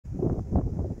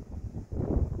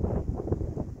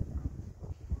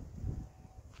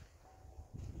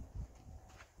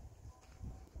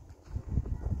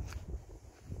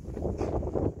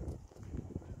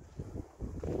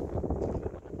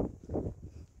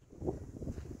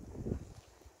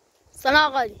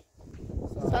سلام غالي.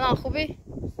 سلام خوبی؟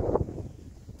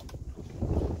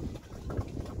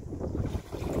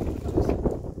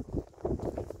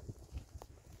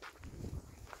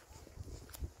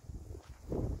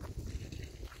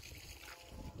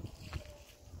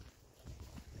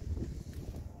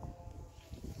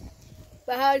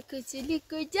 بهار کوچولو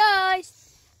کجاست؟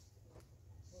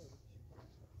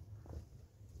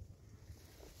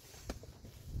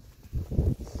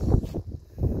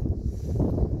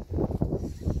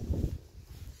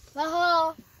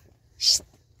 بهار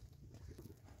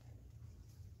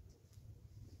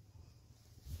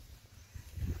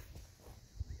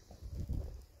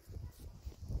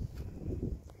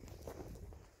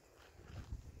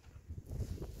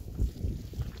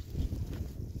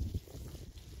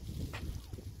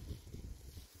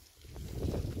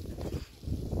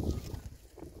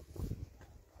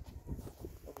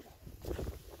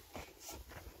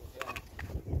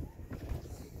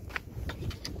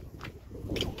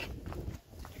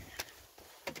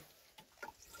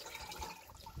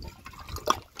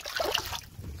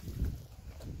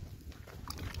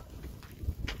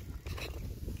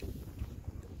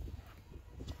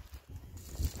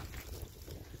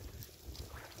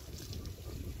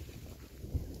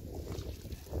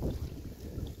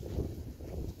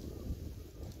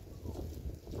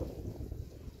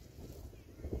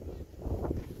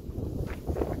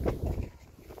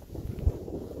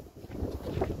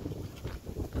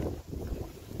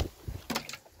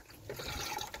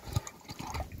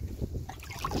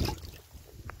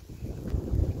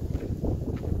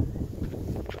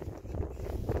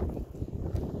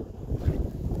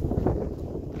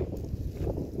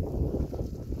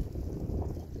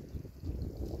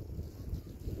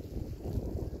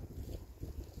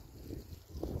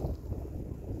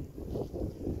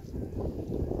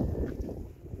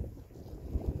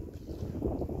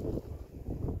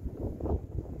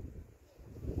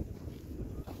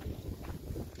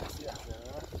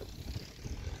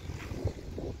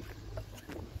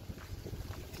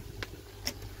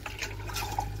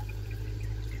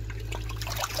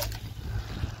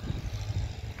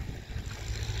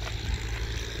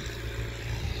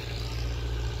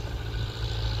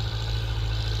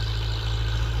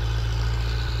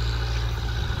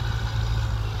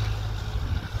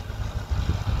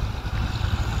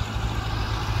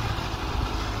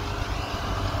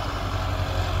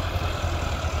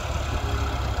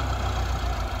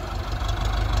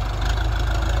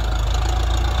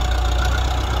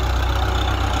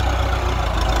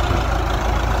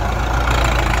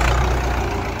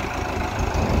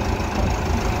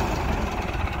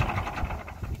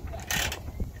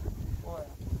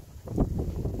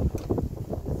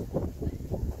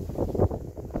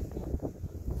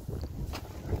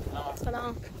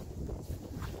سلام.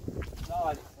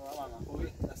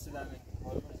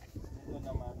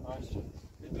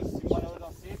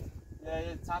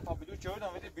 چند تا بیدو چه بودم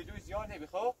ولی بیدو زیاد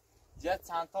نمیخوام زیاد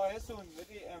چند تا هستون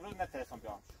ولی امروز نترسم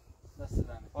بیام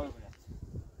دستدن قربونت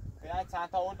یعنی چند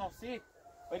تا آوردم سی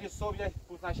ولی صبح یک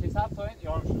 500 تا این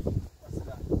یارم شد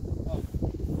دستدن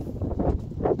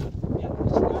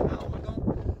میاد چیکار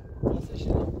آوردم واسه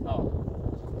شدم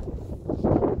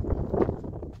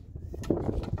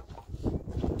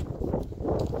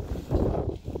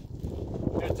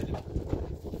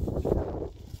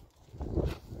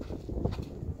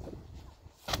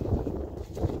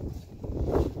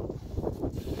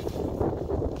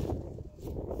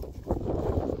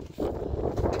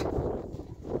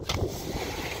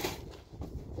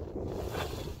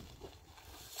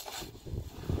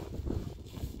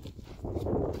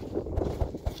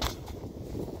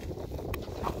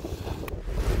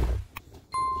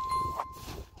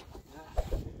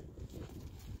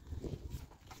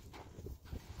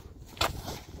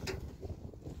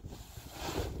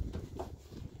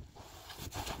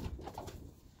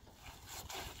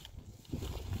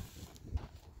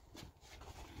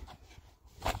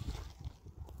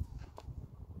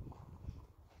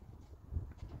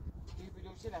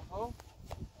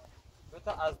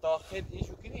بتا از داخل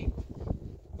ایشو کنی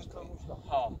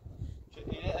ها چه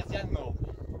اینه از یک نو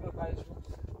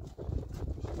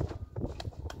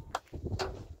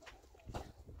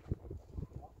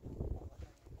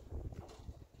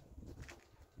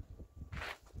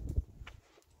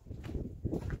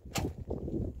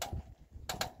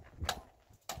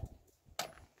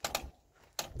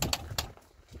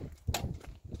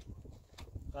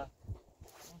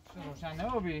روشن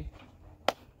نبی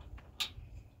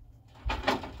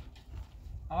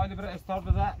اولی برای استارت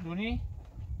بده دونی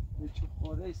چوب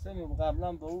خوره ایستم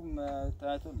قبلا با اون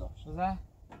تعطیل داشت بده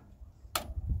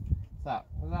سب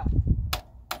بده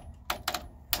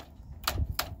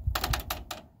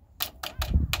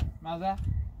ماذا؟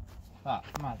 ماذا؟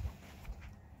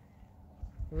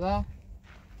 ماذا؟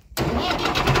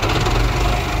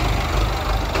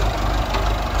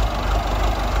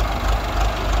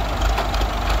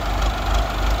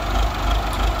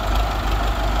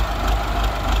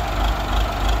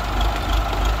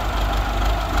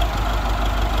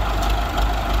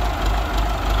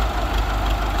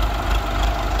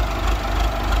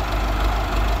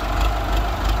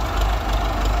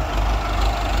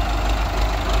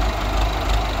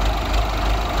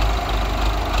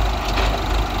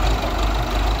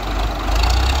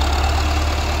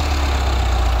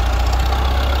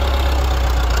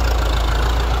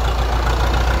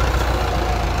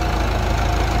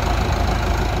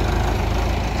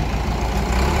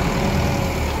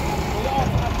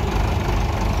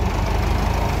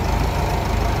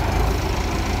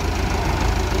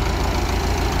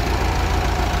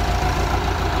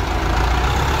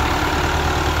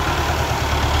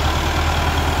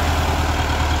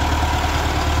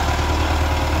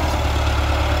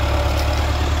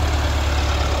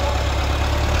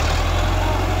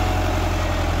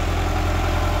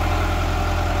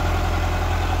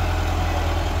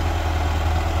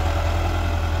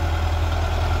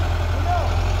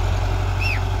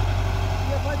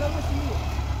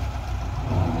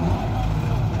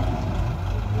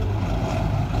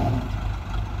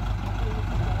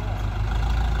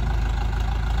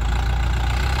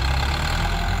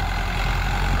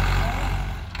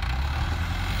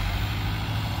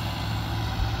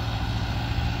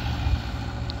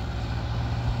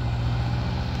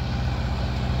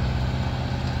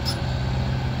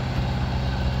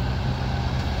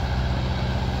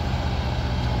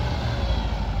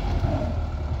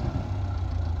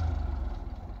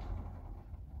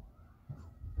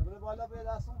 بالا به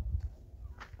دستم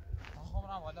خب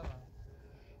برم بالا برم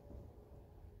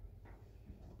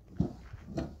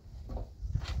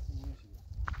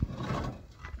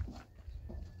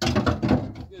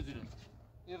gözünü.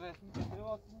 Evet, bir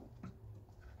bak.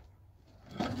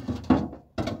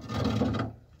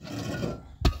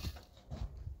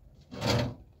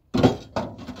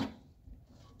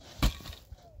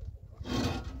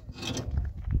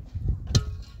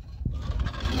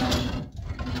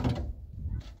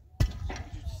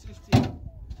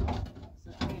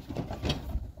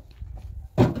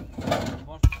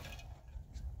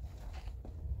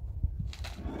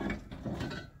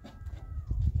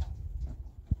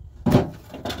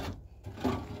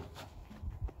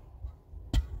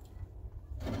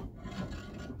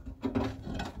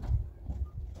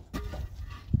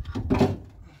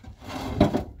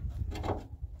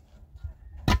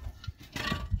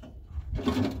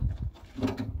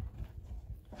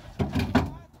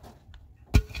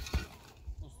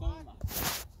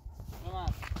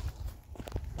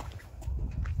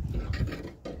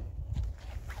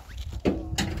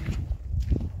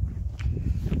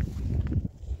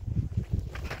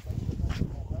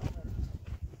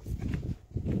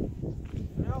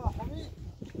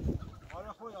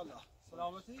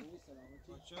 سلامتی؟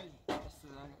 چای؟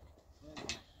 السلام.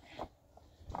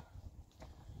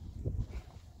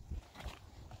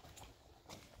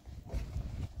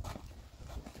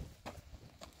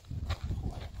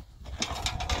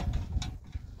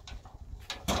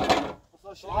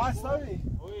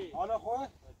 سلامتی؟ حالا خوبه؟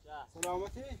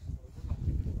 سلامتی؟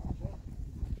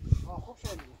 خوب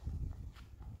شدی.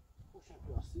 خوب شد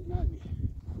پیاستی نمی.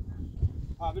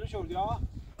 بیرو شدی ها؟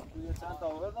 یه چند تا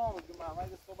آوردم که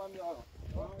محمد صبح میارم.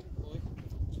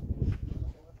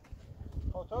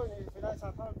 تو فعلا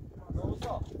چند تا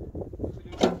دوستا.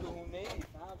 بیرو دهونه ای.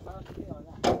 فهم نه.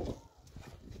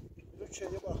 بیرو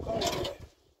چه یه بار کار کنی.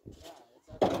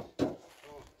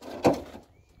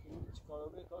 چیکار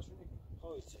به کارشون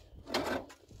خواهیچ.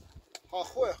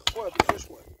 خوبه بیشش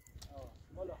خوبه.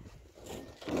 بالا.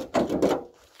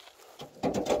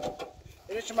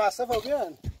 اینه چه مصرف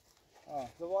بیان؟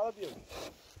 دوباره بیان.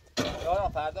 یارم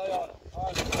فردا یارم.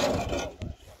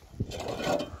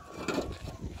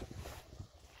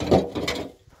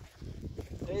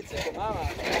 ایتی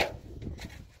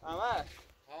محمد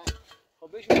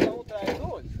خب بشون اون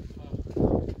ترکتول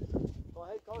تا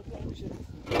هی کار که میشه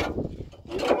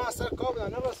اینو من اصلا کار بدن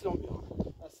نرسیدم بیان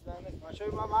اصلا ماشای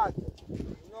محمد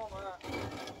اینو من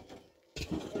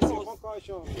اصلا کن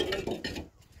کارشون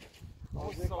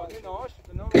اون سالی نهاش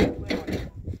به نام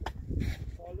میمونه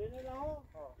سالی نه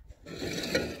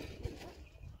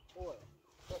خوبه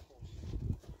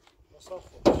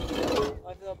مصاف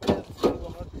آدم باید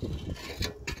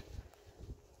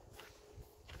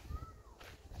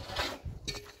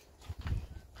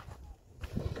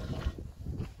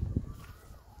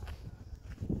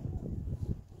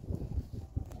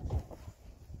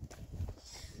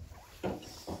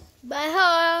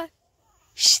بهار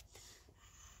شت.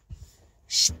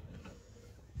 شت.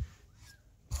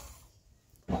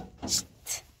 شت.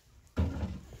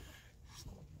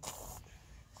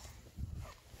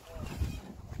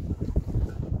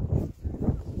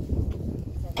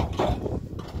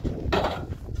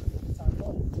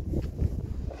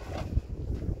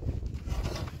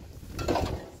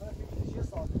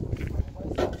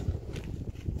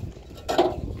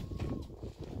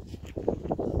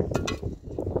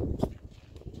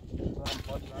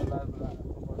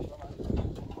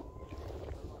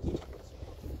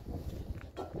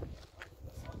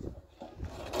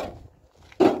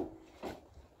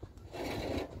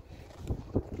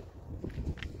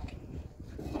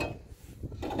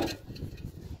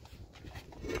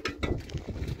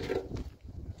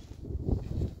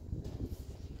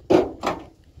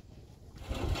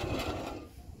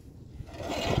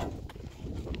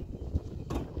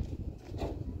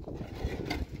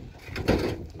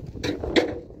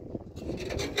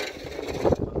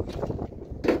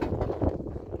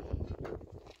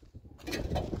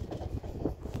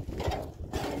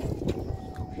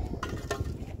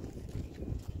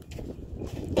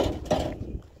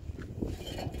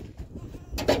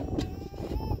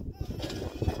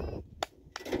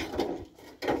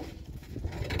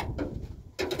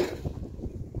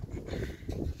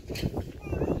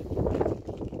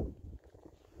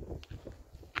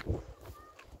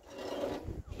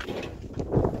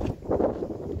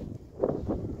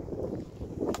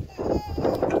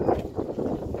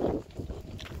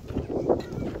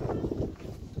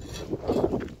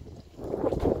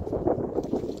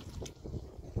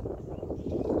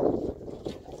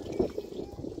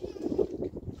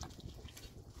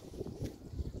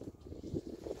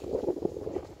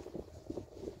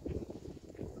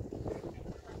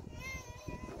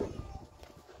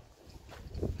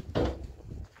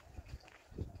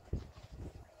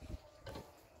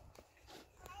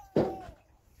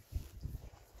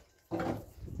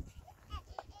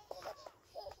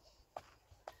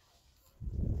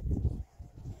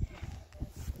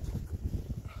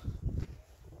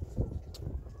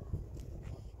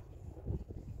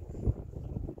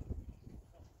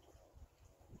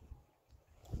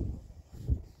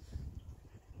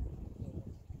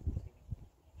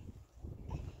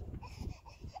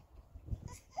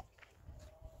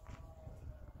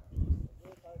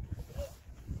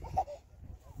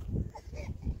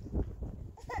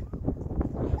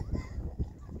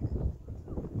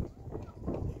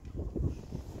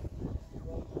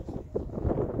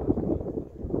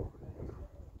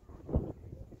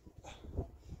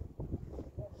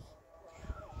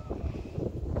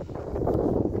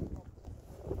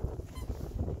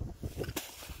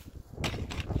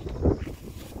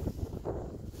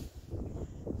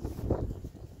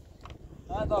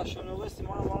 Da, šunu listi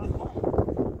moramo malo koma.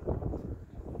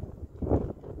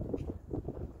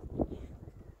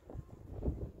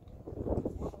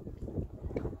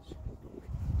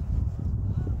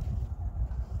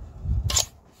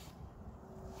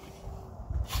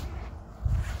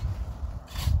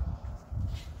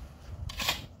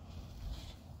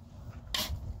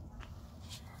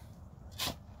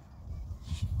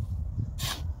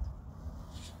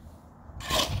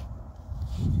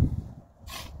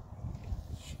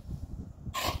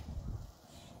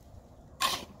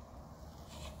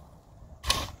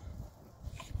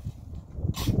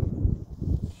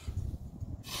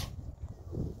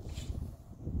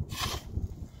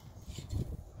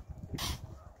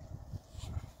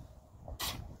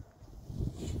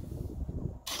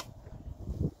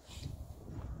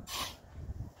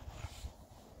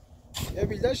 یه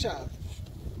بیلده شد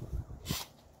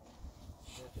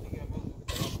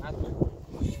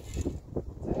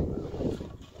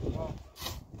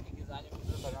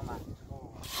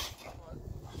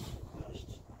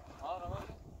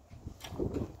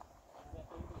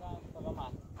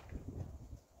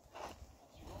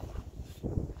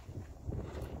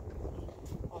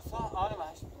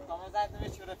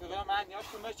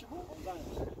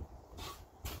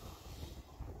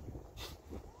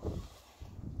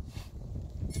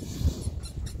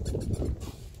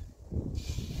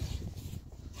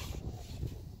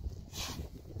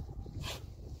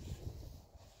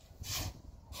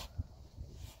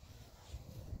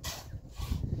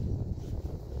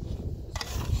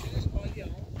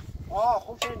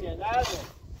خوب شدیه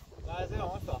لازم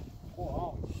اون تا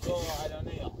خوب تو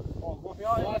علانه یا گفت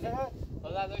یا لازم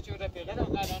حالا چه رفیقه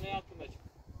دارم علانه یا تو بچه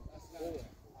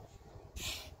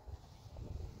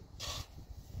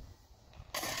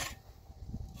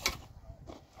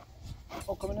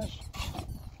خوب کمینش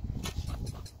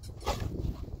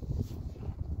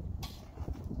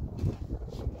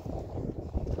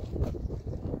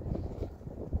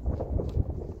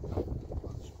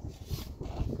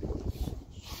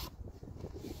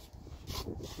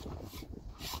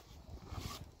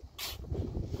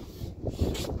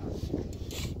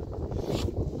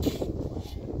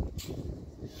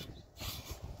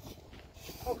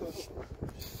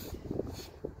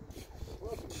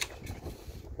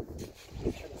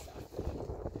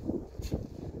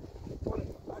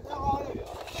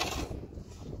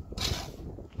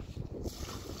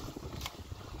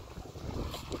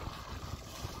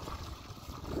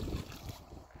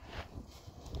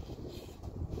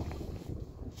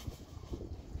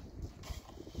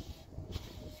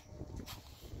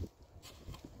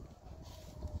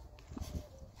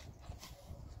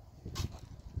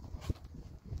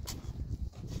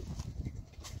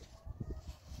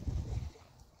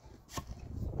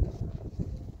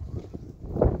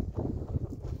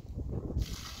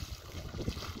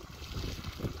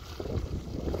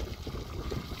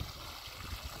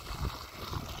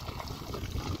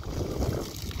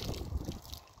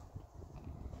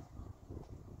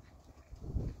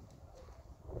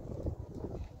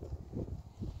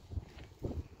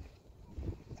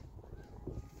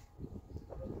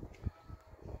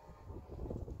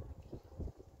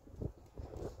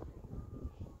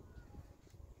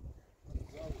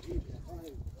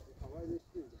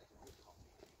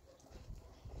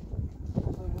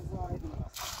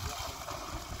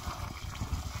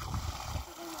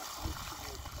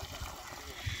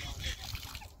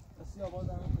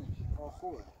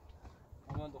خوبه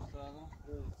اما دخترانو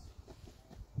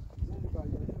زنی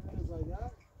باید من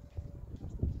زایده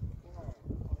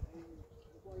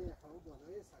باید خواهو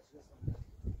بالای سچه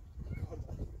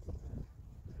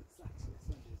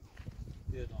سنده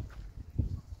بیادم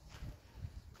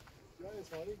یا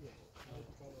سوالی گه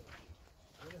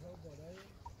یه خواهو بالای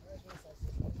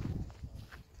سچه سنده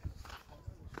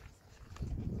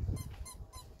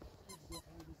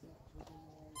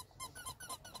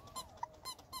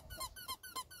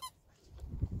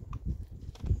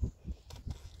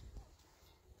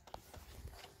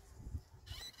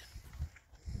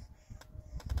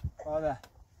بابا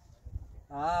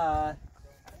آه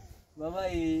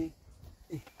بابایی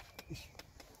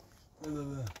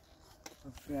بابا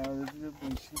فراموش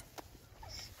بونشی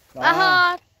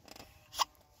بهار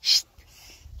شت.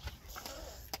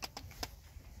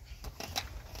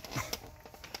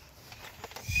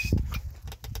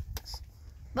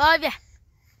 بابا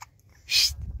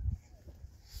شت.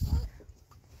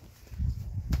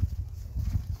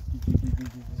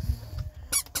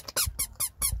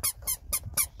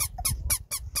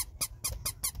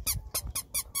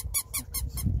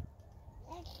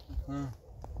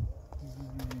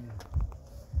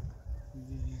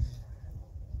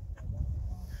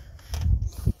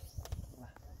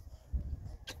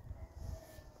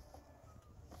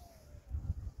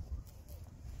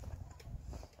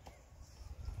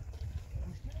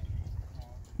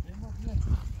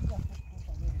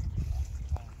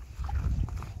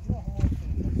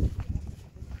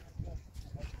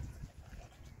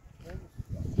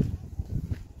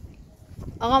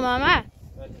 آقا محمد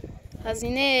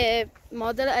هزینه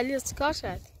مادر علی از چیکار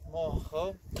شد؟ ما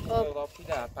خب رابطی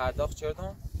در پرداخت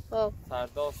کردم خب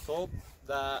فردا صبح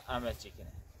در عمل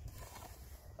چکنه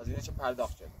هزینه چه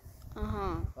پرداخت کردم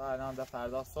آها و الان در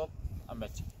فردا صبح عمل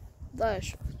چکنه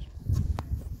داش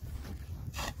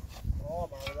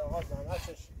محمد آقا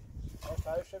زحمتش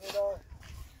تعریف میداد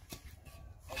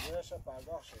هزینه‌اش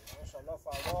پرداخت شد انشالله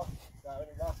فردا در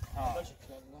این وقت عمل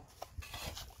چکنه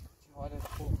حالت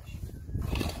خوب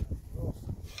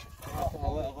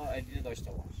آقا عدیده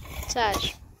داشته باش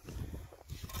چشم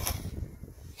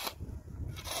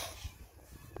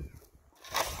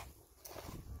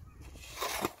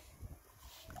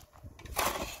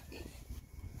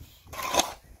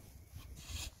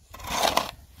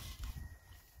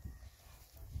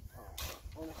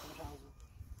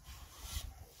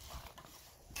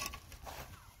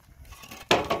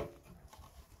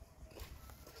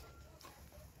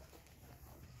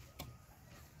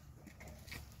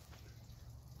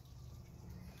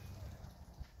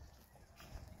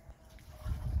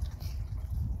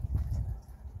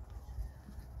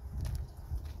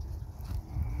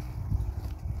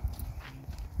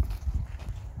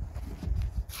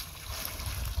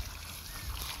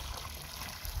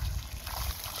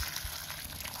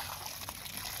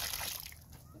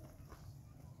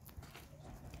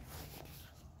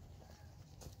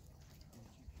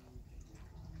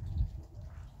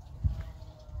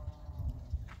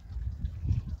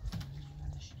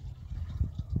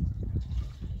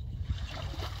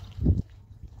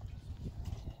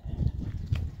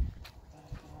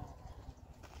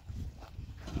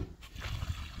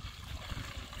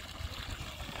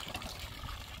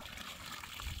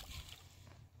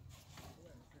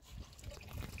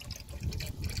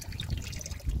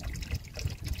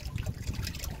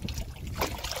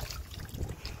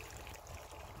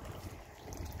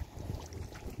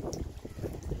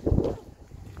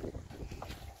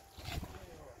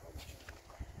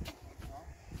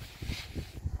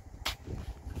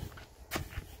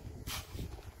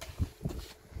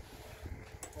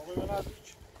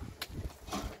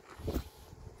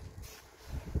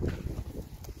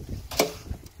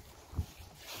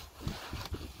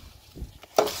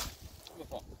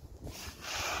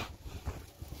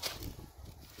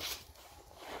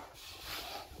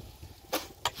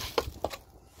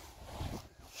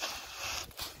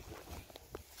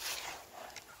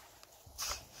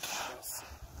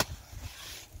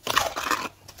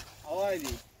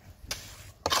آقایی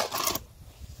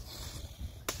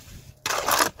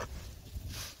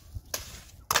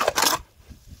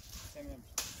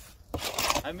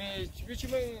همه چی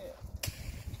می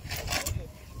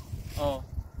آه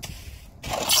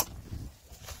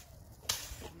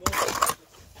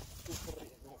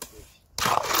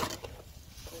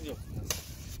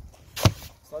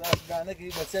صلاح دانه کی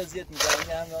بچه زیاد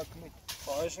می‌کنه هم ناکمی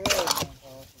خواهش می‌کنم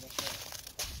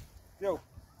بیو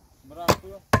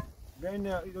بین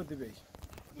ایرو دبی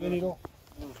بین ایرو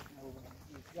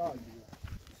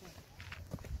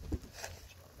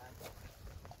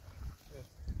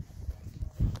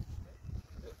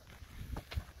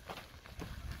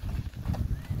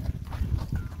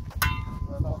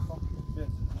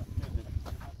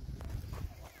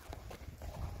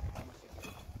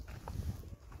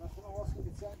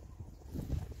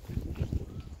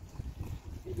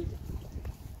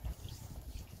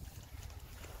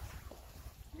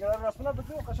یا رسمنا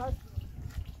بدو قشنگ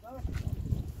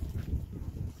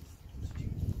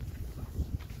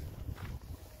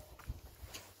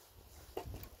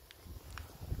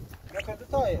نکرده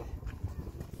تایه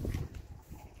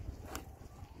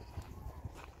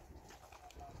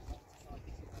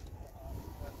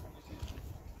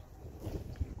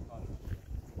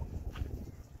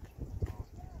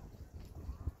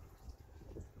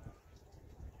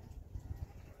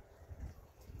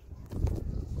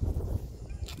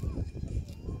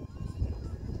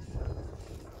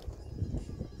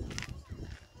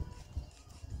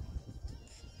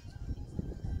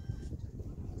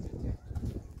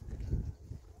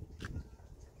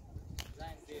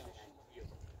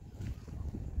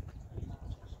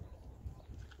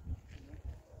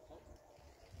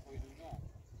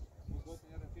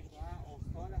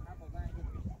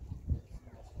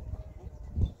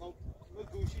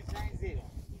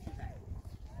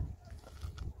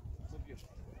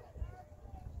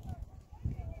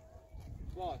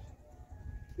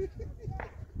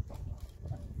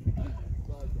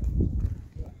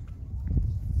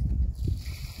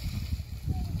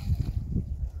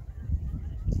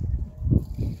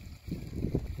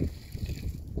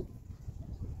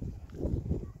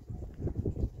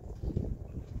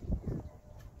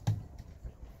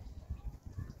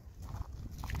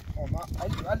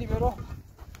علی برو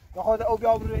بخواد او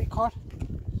بیا برو این کار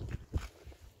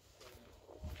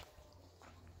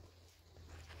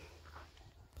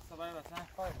صبای مثلا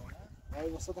کار کنه وای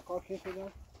وسط کار کیف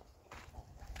بدم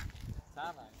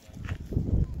تمام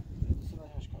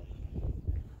صبحش کار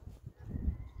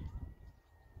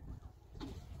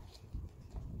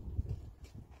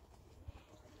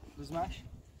روزمش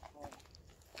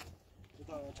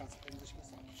تو چند سال پیش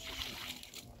کسی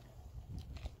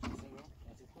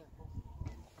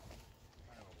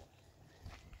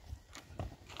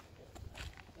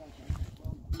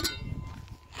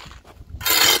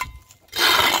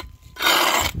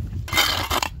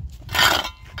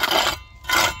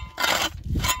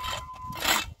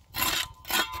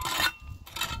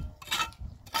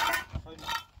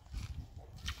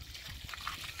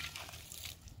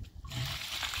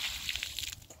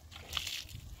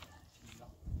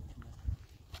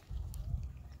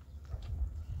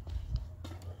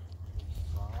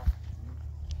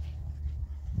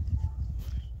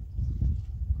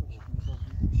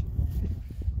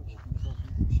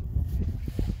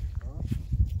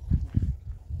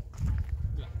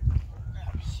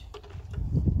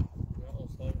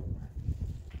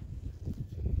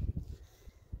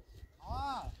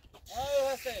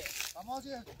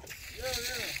ماجد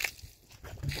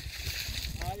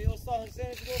هذه أستاذ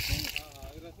حسين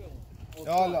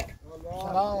تقولي؟ يلا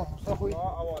سلام أخوي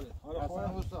أولي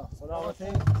سلام أستاذ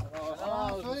سلامتي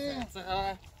سلام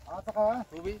سخره عاطفة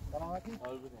خوبی؟ سلامتی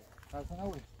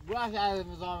خلصنا بواش على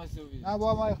النظام السوري نه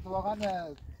با ما اتفاقا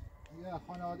یه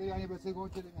خانواده یعنی به سه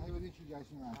گوشه دیگه هیودی چی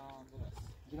جشن من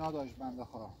جنا داشت بنده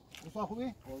خدا دوستان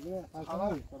خوبی؟ خوبه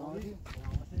خلصنا سلامتی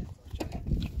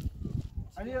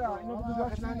علی اینو بگو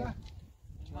جاش نده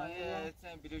ما یه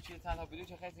بلوچی تنها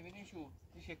بلوچ خیلی ببینیم شو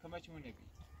هیچ کمکمون نبید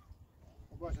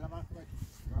باشه من کمک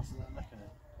مثلا نکنه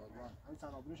قربان همین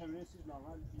تنها بلوچ برسید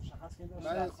لاغر مشخص کنید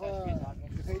بله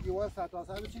خیلی دیوار سطح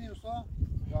سر بچینیم استاد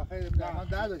یا خیلی درمان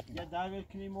در داشتیم یه در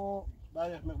بکنیم و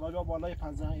بعد یک مقداری بالای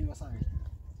 15 این وسط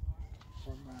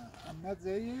خب محمد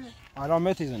زایی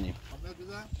علامت میزنیم محمد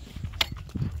بزن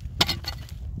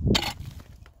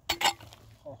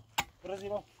خب برزی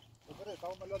با بره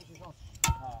تمام بلا بشه شانس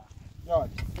یاد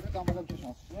بره تمام بلا بشه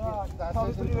شانس یا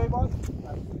تاوی بری وی باز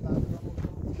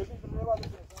ببین بری باز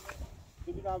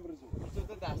ببینم برزی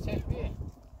تو دستش بیه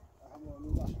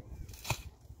همون باشه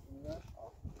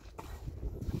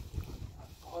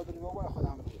خواهد بری بابا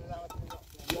خودم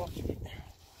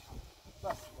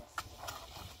بس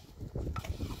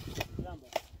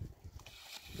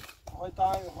خواهی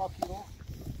تای خاکی رو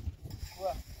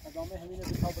و ادامه همینه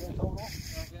به تابرین تو رو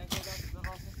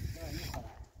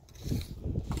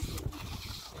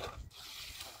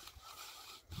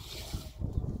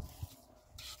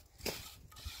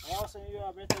Sen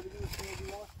ya ben tabii ki üstüne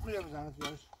bir var. buraya bir zahmet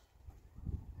veriyoruz.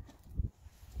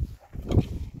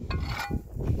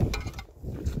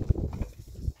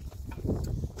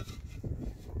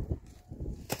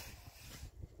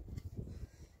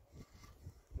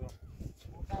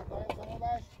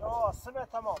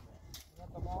 تمامه.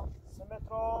 تمام. 3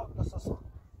 متر و 2 سانتی.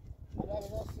 حالا به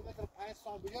 3 متر 5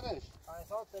 سانتی بیارش. 5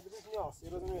 سانتی تبدیلش نیاز. یه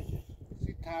روز میشه.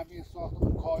 سی تعمیر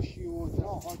ساختمان کاشی و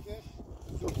جا خاکش.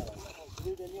 زود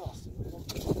تبدیل نیاز.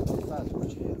 بعد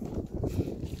باشه.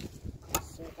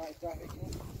 3 تا 10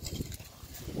 بگیم.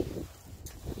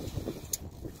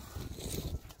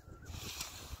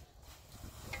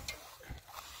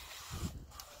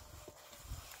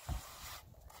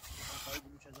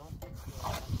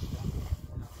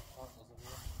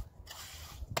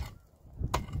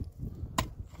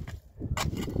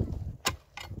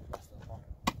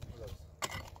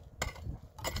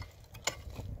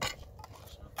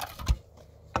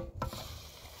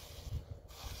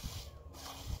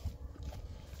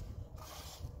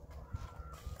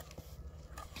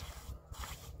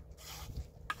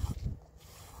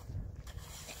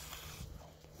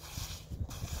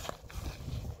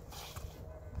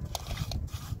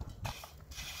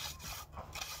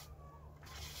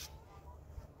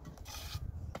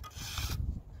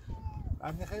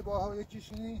 امنی خیلی باها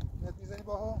یکیشونی نت میزنی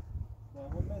باها؟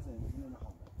 باها میزنی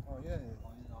نمیخوام. یه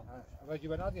اول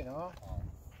جیبه ندین ها؟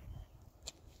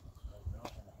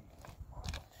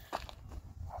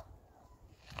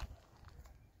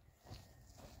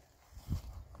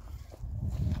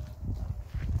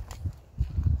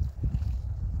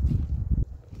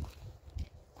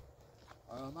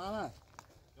 محمد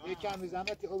یکم میزنم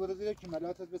که اوبر زیر که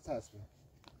ملاتت به تصبه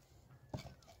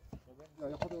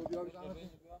یا خود او بیا بزنم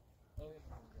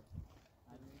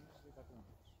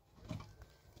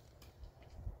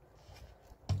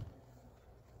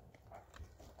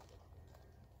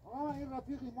این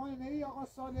رفیقی ما نهی آقا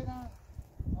سالنه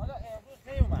حالا امروز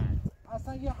نیومد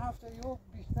اصلا یه هفته یه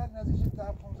بیشتر نزدیک 10-15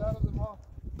 روز ما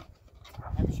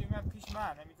همیشه من پیش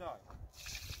من نمیذار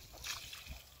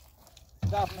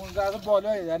 10-15 روز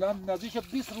بالایه الان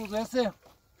نزدیک 20 روز هسته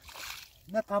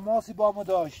نه تماسی با ما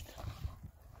داشت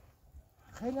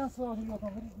خیلی هم سراحی یادم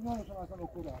خیلی نیارتون اصلا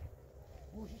بکنم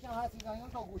گوشیش هم هستی زنیم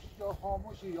تا گوشیش یا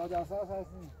خاموشی یا دسترس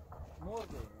هستی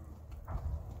مرده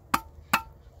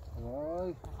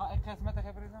وای قسمت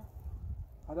خبریدم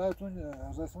حالا تون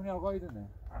رسمونی آقایی دونه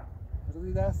بذار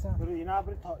دیده هستم برو این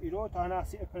عبر تا ایرو تا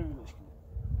نفسی اپل میداشت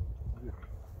کنه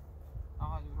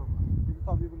آقا برو دیگه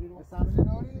تا بیبلی رو سمجی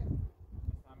ناری؟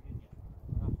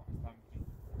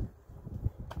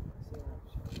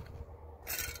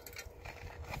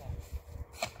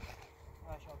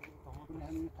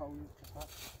 همین تاویل کفر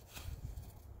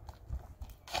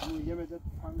همین یه مدت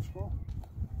پنجش کن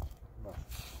باش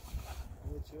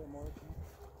یه چه مورد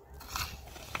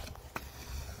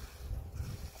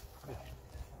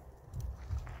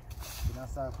بینا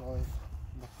سرف های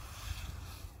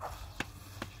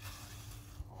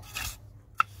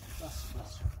بس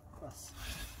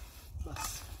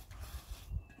بس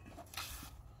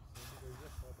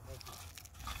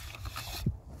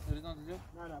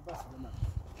نه بس نه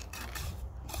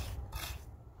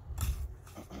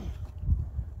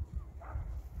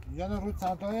یعنی روی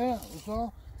چند تایه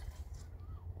اوسا؟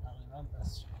 تقریبا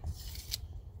بس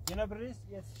یه نبریز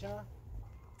یه چه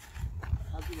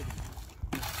حدی بدیم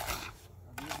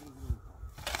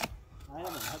نه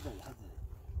حدی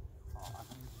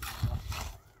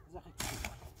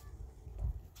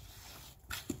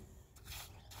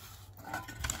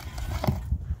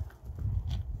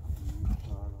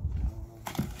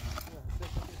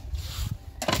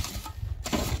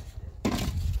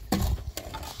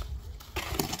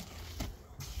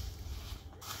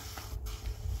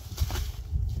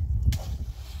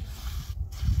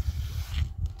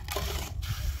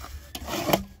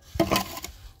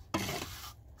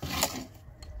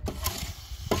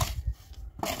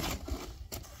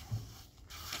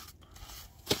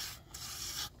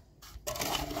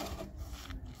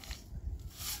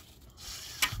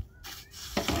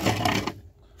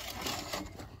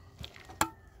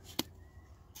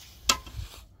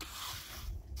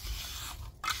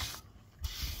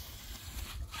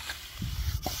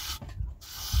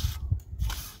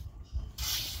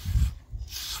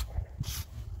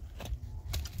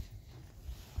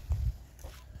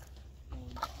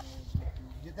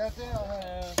درسته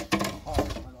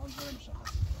الان داره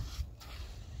مشخص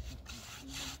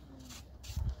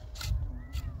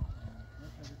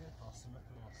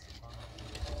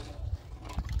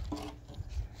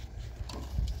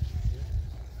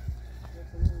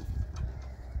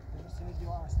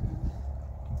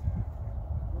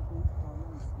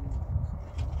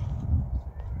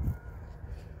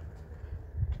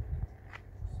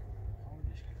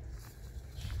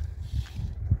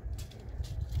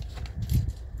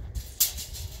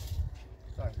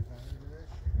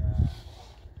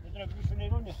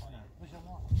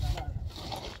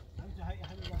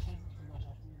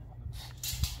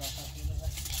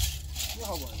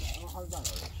خواهد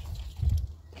برداشت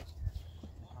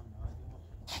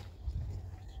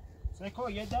سیکو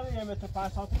یه داره 1 متر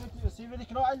 5 سانتی متر سی بدی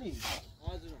کنو علی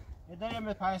یه داره 1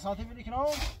 متر 5 سانتی بدی کنو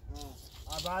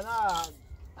بعدا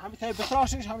همین تایی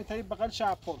بتراشش همین تایی بغل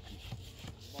شب پر کنی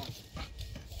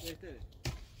بهتره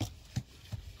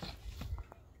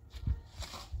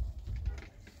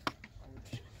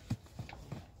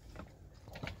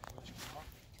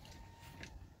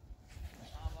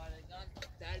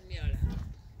در میاره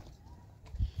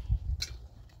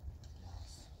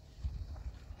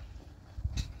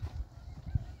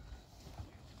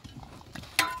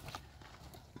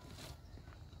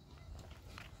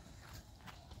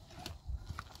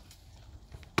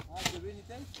ببینید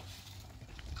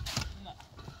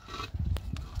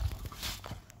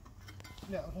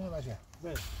نه اون باشه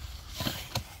بله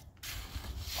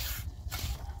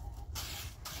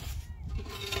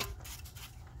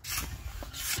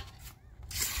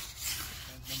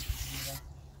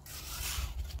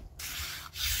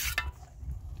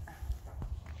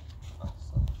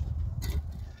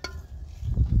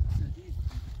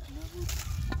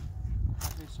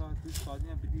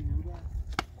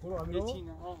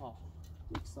آها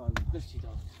یک سال بچید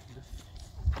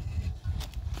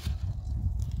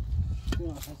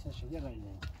نه اصلا شده غیر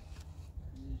نه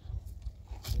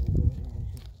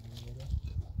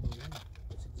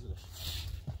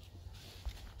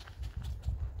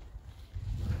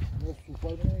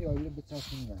سوپر بینه یا یه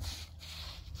بچسبونی نه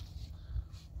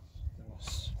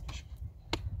درست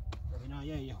ببین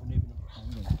یه خونه بینم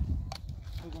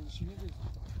بگم چی میگی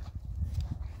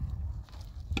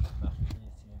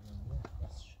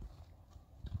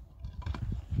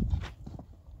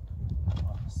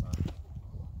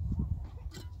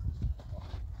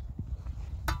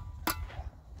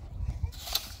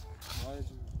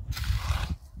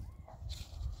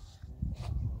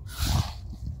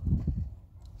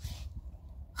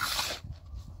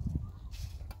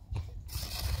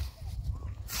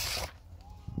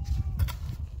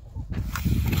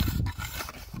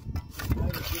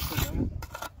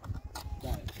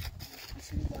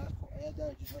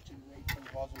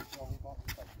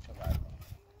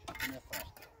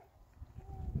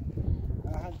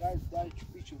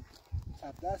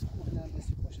دست بکنم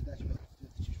دستی باشه دست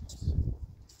به چیش باست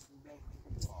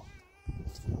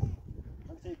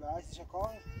همینطوری به عکس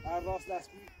شکار هر راست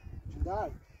دست بید چون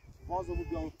در باز رو بود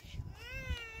بیام پیش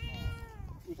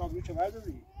این تابلو چه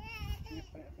برداری؟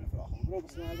 برو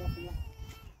بسیم هر دفت کنم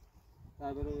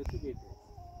در برای تو بیته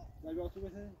در برای تو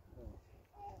بیته؟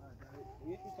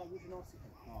 این تابلو چه ناسی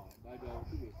کنم در برای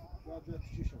تو بیته باید بیاد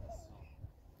چیش هست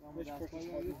بهش پرتش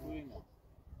خواهی بوری نه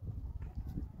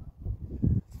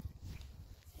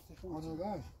آنو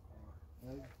داشت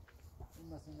این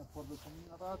مثلا پر بکنی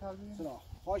راحت تر بینیم چرا؟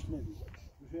 خاک نبید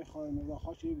روشه خواهی نبید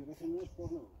خاک نبید رسه نوش پر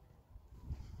نبید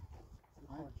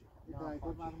این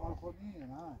درکت مرمار خوردی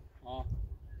نه؟ آه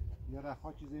یه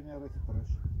رخها چیزی میارسی پرش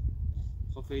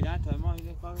خب فعلا تا ما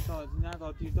این کار تا نه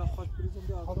تا دیر تا خاک بریزم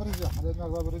بیا خب بریز بیا حالت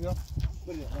مقدار بریز بیا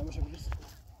بله همشه بریز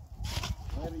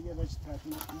باید یه بچه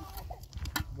ترتیب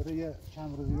بره یه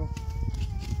چند روزی رو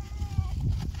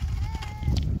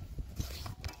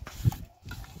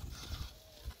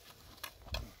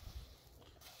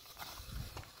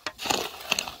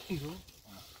ایرو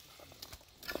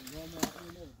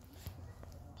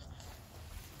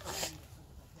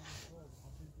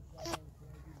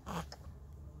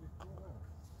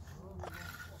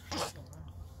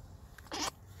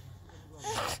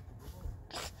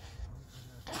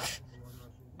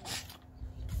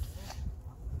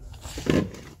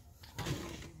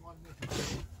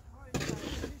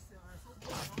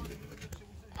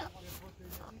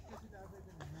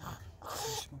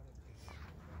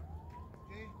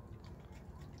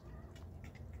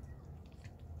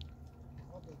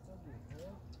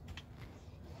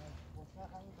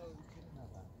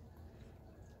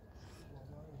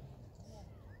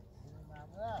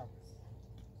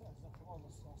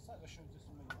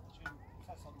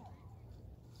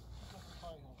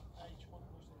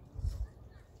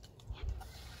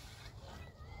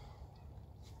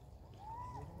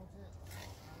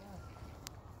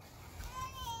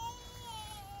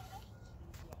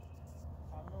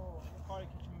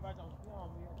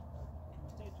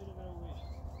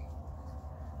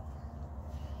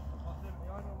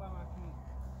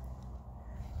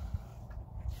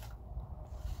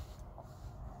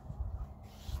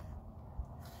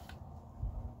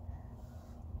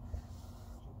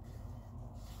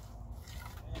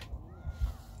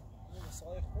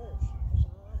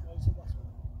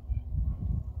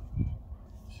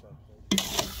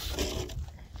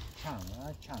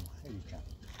کم خیلی کم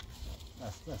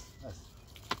بس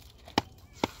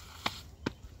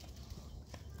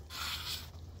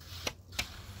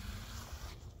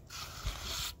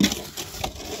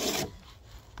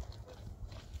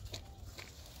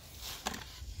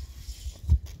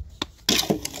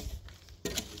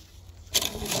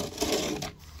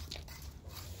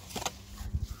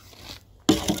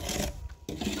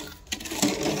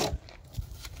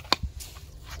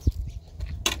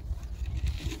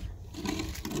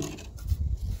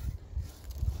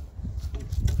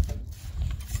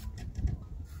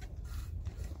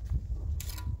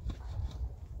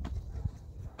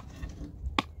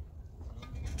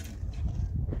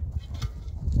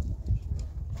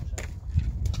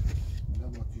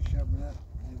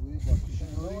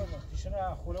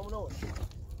خونمون رو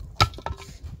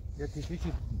یه تیکه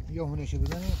که یا هونشو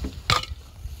بزنی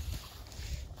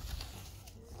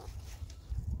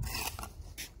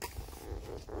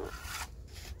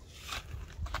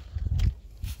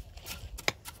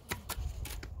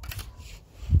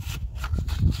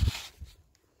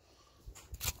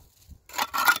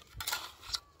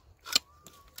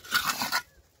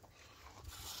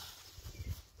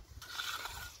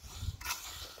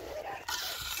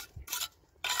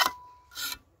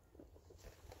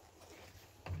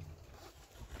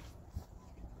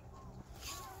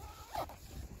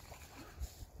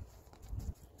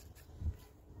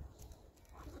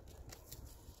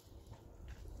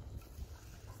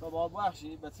بابا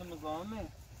بخشی بسه مزامه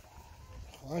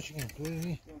خواهش کن تو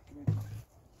اینی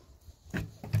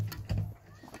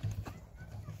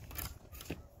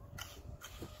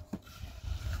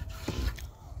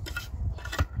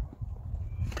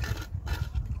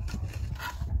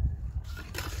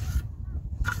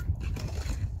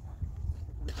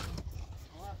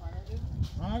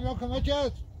یا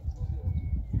کمکت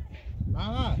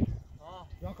محمد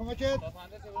یا کمکت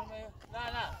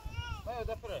نه باید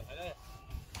دفره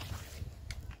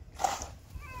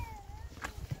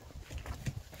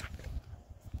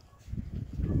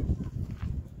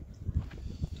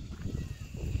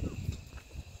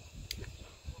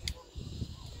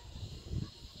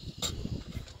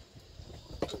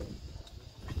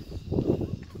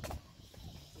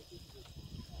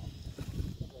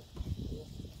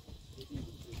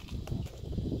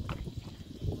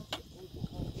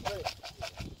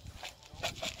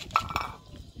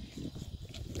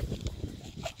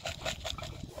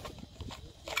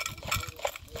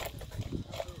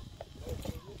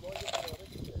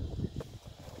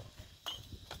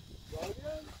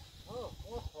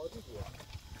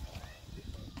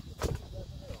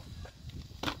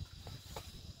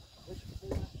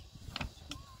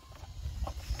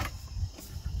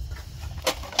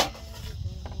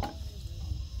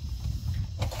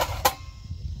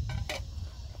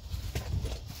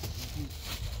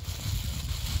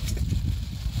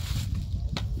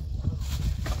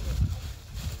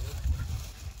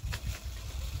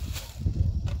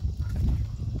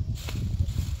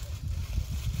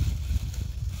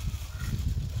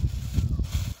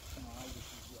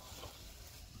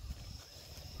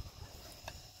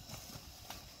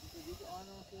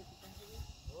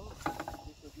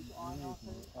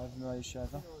آزمایش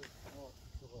کردم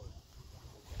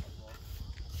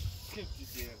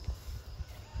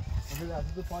اگه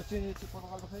از دو پاچه چی کنم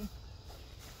قلب خیلی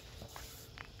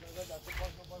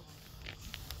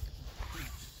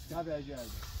نه به اجازه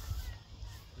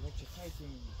دیگه چه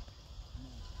خیلی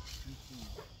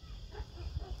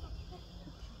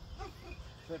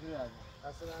شکری از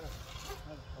اصلا نه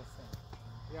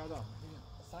اصلا یادم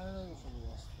اصلا نه شو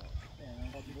واسه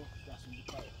من قبل رو دستم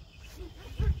بیکار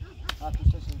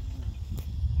حتی چه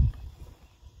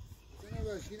نه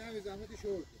باشی نه زحمت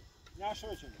شورت نه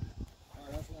شو چه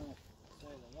اصلا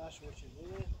نه شو چه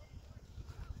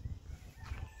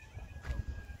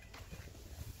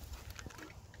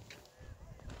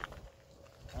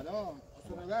حالا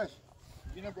اصلا باش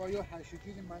دیگه با یه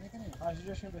هشتی منی کنی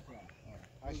هشتیش بهتره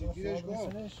هشتیش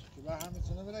گفت که با هم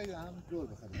میتونه برای هم دور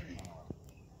بخریم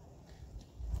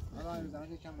حالا این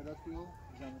زمان یکم مداد کیو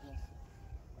زحمت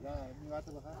حالا میوات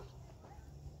بخر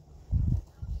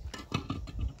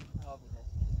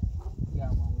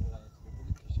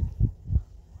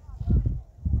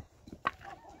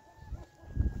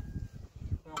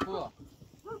خوبه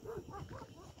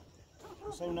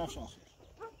سر نفس آخر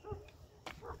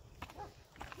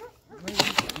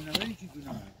نمی‌دونی چی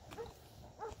دونم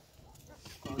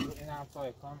این هم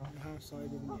سایه کام هم سایه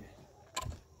ببینیه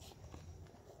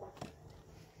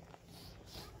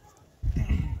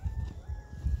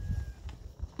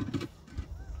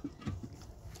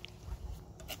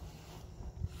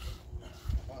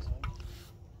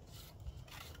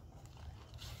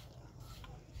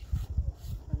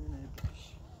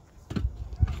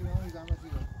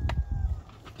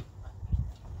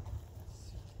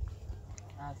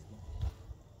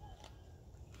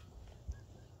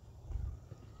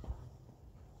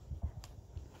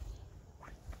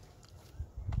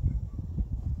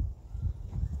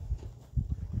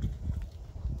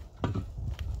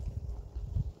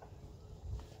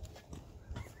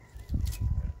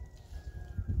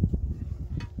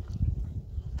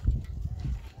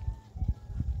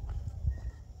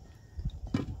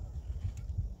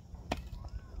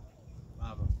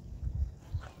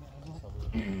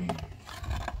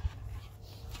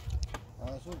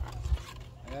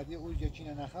اگه اون یکی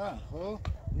نخواه خب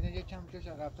اینه یک کم کش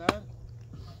عقب‌تر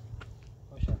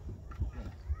باشه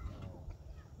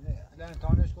نه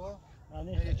امتحانش کن؟ من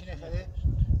یکی نخره؟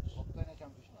 خب تو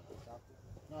نکم توش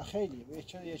نه خیلی به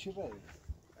چه یه چی بده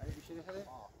یعنی بیشتر نخره؟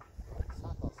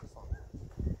 100 تا 3 سال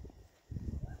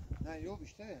نه یو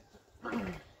بیشتره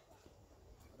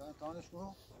امتحانش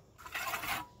کن؟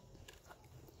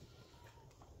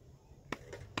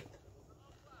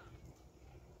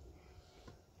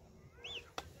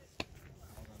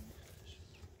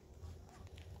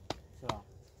 سلام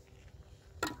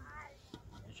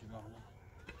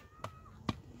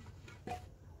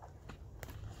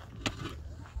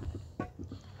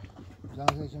زن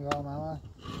سیچیم بگم محمد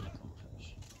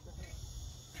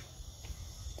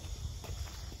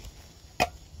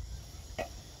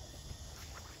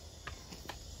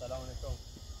سلام علیکم.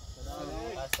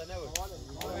 خسته نبود.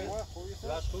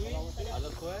 خوبی؟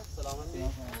 حالت خوبه؟ سلامتی؟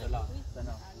 سلام.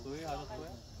 خوبی؟ حالت خوبه؟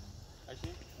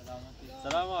 خوشی؟ سلامتی.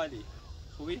 سلام علی.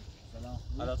 خوبی؟ سلام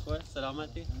حالت خوبه؟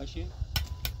 سلامتی؟ خوشی؟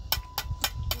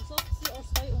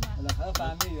 بالاخره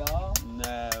فهمیدی ها؟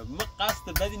 نه من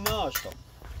قصد بدی نداشتم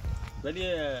ولی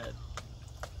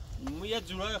من یه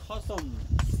جورای خواستم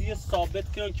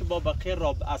ثابت کنم که با بقیه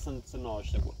راب اصلا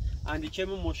نداشته بود. اندیشه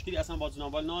من مشکلی اصلا با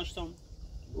جنابال نداشتم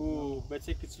او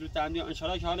بچه که سلوت اندی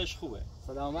انشالله که حالش خوبه.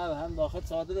 سلامت هم داخل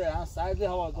ساده هم سردی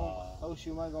هوا گم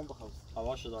خوشی من گم بخوست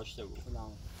هواشو داشته بود.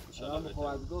 سلام انشالله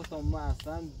بخواد گفتم من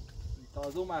اصلا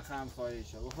تازه من خمسایه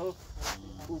شد خب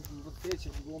چه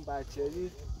چیزی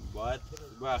بچه‌ای باید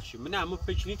بخشی من اما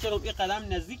فکر نمی‌کردم این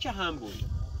قدم نزدیک هم بود.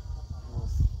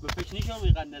 من فکر نمی‌کردم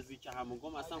اینقدر نزدیک هم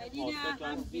گم اصلا فاصله تو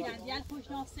هم بینندیال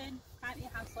خوش ناسن همین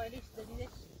همسایلش دلیلش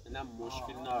نه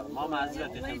مشکل نداره ما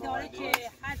معذرت ولی داره که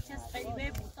هر چیز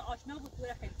غریبه بود آشنا بود تو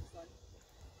خیلی سال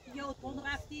دیگه اتون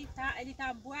رفتی تا علی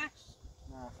تام بوش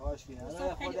نه خواهش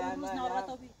کنم خیلی روز ناراحت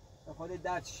بودی خود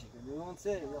درد چی کنی اون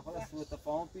سه خود سوء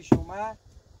تفاهم پیش اومد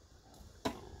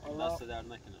دست در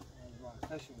نکنه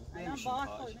الان باهات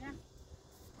خوش نه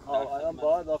الان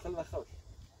باهات داخل و خوش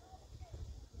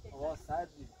هوا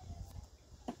سردی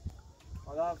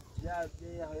حالا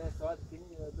یه ساعت کنی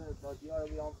تا دیار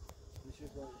بیام میشه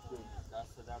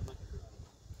دست در نکنه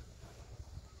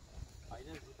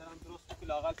اینه زیترم درست که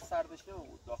لاغل سردش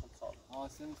نمود داخل سال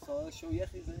آسم سال شو یه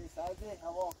خیزنی سرده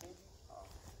هوا خیلی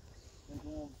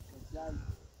کنتون سوشیال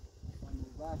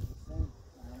نوبت حسین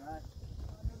محمد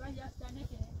نوبت یاستانه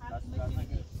که هر دست در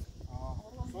نکنه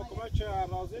تو کمک چه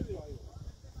رازی بیایی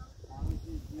همین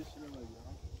چیز شروع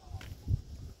میگم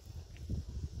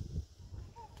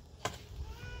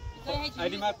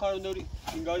علی من کارم داری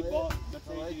اینگاهی با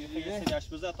خیلی سریعش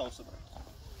بزد تا واسه برم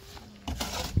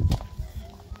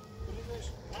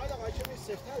حالا بچه می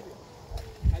سفتر بیا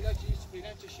حالا چیز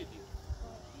بینم چه شدی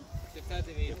سفتر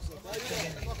دیگه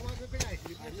ما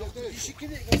ببینیم ایشی که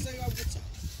دیگه واسه یا بود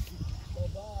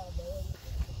بابا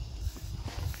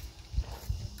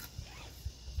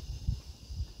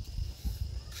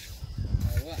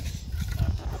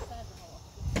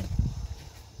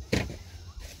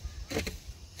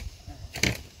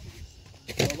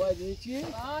بابا دیگه چی؟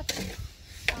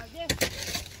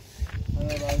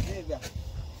 راضی بیا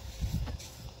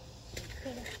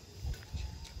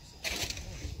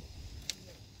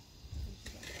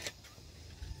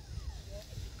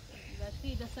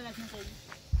باشی دست سرت نخیلی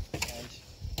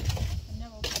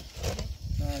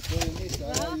نه توی نیست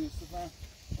یوسف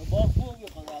با خوبی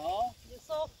خدا ها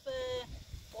یوسف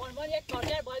به عنوان یک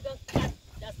کارگر باید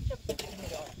دستش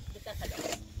به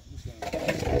تخلص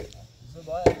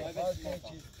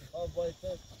باید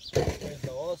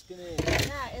ازدواج کنی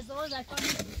نه ازدواج در کار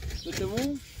نیست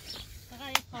بتمون فقط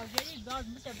یک کارگری باز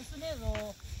میشه بسونه و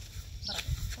برای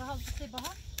راه بسته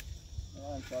بها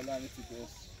انشاءالله همیشه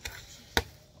درست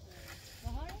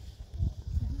بهاره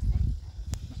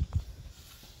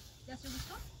دست رو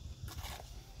بسکن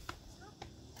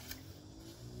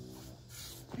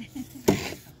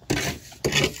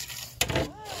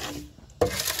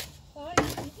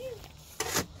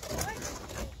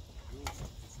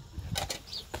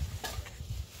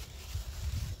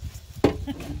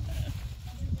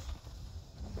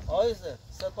آیزه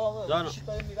سپاه جانم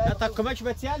تا کمک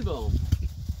به تیل بام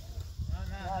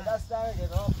نه دست نمیگه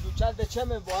دوچل به چه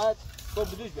باید تو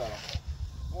بدوش برم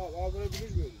آقا برای بگوش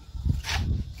بیاری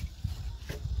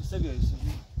کسه بیایی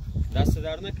دست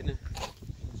در نکنه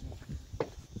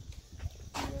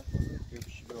بیا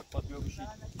بشی برو خود بیا بشی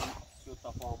سو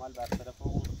تفاهمل بر طرف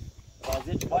اون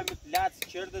رازی که باید لعظ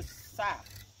کرده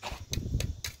سخت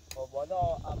خب والا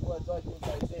ابو ازای که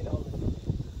سایزه اینا بدید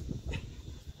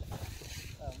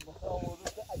بخواه اون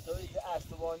روز که اجایی که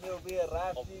عصبانی و بیر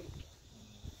رفتی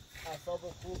اصاب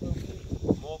خوب رو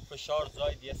بید ما فشار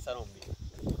زای دیگه سرم بید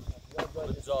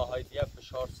جاهای دیگه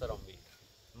فشار سرم بید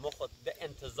ما خود به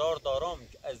انتظار دارم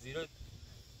که از زیرا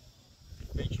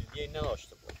بگیر دیگه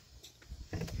نداشته بود.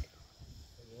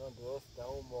 درست در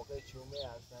اون موقع چومه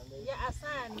اصلا یه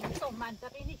اصلا مثل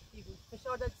منطقی نیستی بود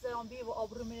فشار داد زنبی و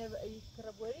آبرو میره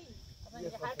کربوری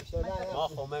ما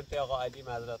خومن پی آقا علی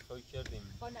مدرد خوی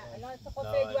کردیم نه الان تو خود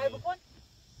فیدیوهای بکن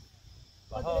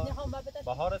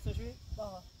بهار اسمشوی؟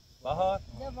 بهار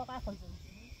نه واقعا خوش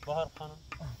بهار خانم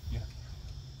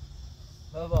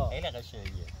بابا خیلی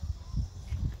قشنگه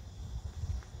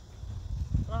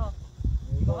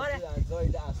بهار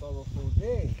اعضای اعصاب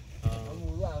خورده اون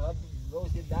موضوع عقب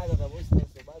روز 10 دقیقه واسه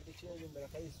صحبت بچینیم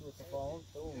بالاخره سوء تفاهم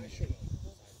تو میشه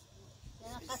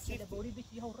نه خاصه بوری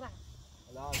بیتی هو راه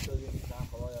الان شدیم مثلا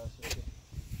خدایا شکر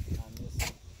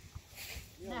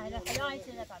نه لا خدا هیچ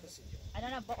نفهمه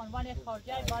الان با عنوان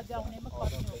خارجی باید بیاونیم کار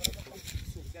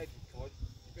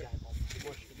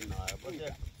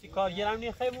چی کارگرم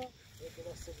نی خیمون؟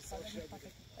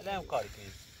 الان کاری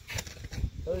کنیم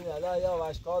ببین الان یا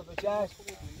وشکار بچش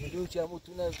بدون که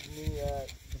میتونه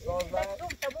مثال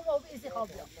تموم او بیزی خواب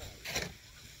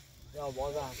یا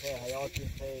باز خیلی حیاتی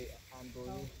خیلی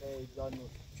اندوری خیلی جانو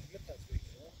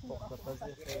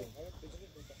پختپزی خیلی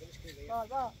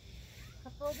بابا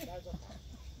خفاده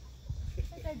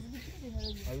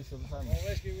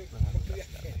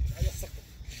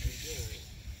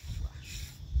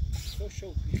هایی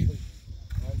شو بفهم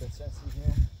من بچن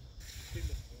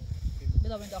سیگه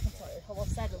بدا من داخل هوا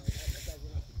سرد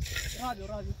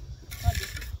رابی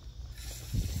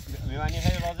میمانی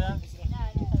خیلی بازه؟ نه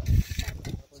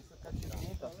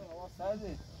هوا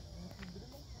سرده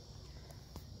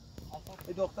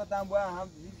ای دختر دم باید هم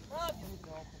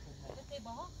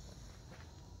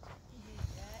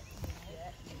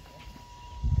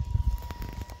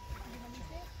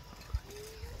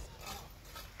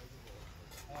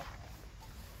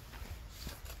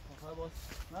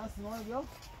نه سیمان بیام؟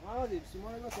 نه دیم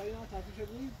سیمان بیام سایی نه تحصیل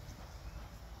شدیم؟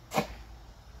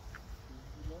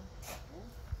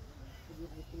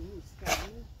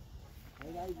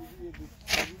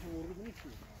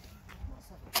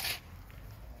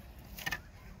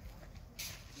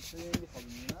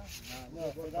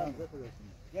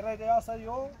 یه رایده یا سری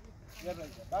و یه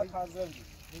رایده بعد 15 بدیم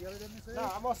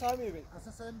نه اما سر میبین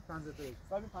اصلا سر 15 تا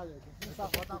سر 15 این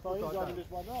صفحات هم کوتاه جانبش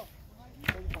بالا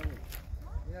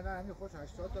نه همین خوش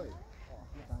 80 تایی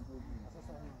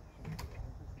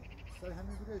سر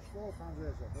همین بوده اشباه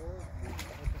 50 تا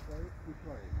خب سر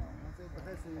کوتاهی مثلا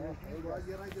بخیر سری باید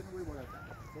یه رای جنوبی بالا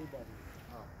سری باری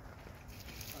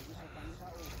ازش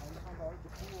هم باید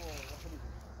بخون و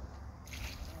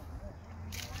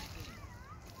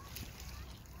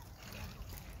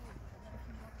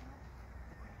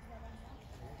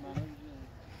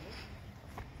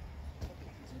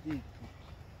وقتی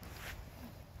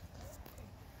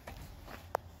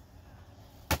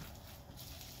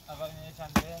اول اینه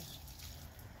چنده؟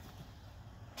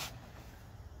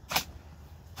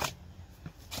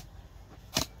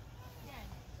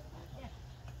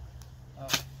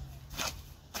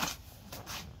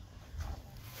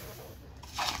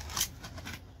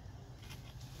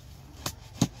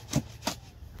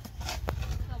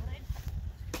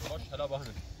 باش حالا با همه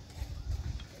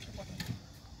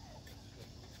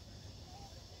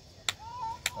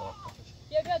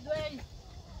بیا دوی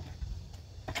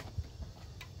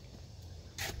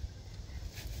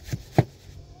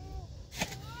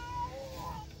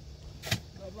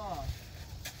بابا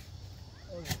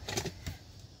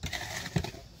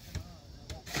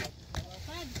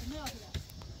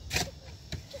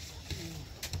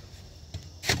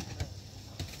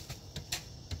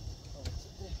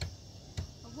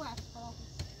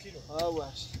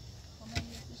واش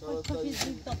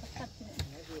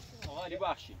آقا علی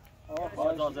بخشی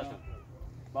اجازه شد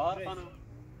بهار خانم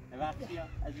وقتی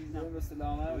عزیزم به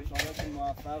سلامت ان شاء الله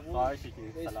موفق بود خواهش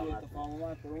می‌کنم سلامت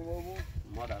تفاهم بود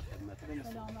ما در خدمت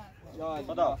یا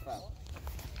خدا موفق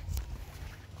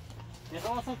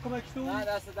میخوام اصلا کمک تو نه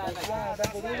دست در نکنه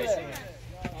دست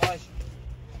باش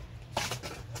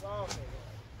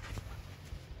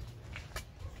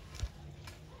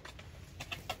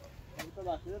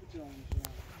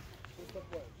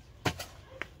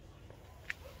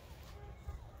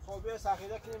خب بیا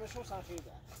سخیده کریمشون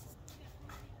سخیده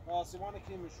آسمان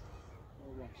کریمشون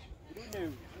برو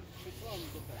نمیدونم بسیار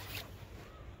میگفت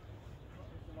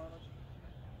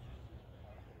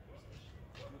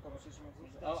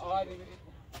آقای ببینید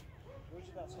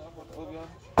روی دست خب بیا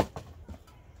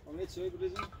امید چایی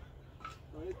بریزیم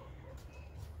امید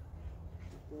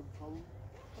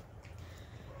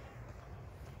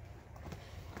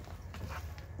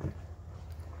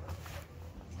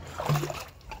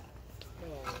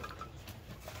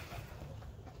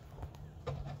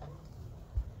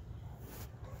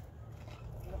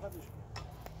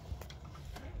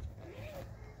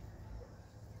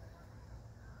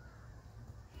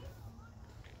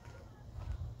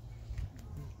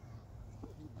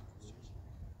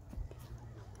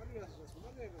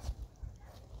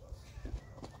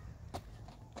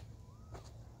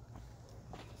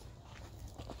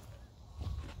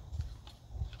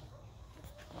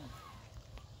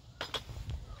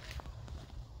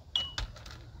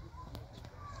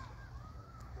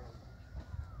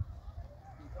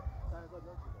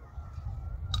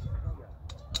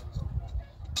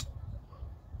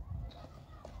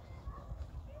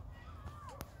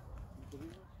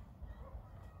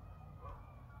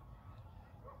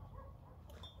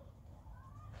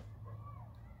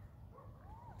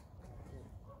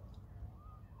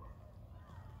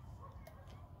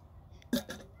آقا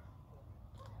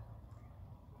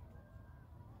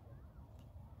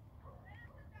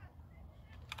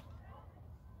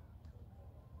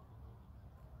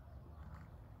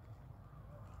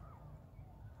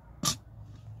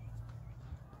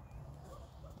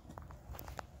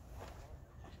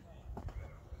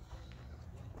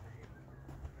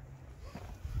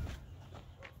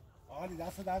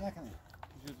دست در نکنه.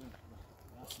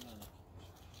 دست در نکنه.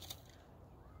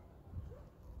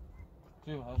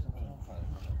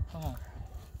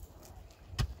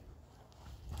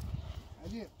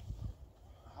 علی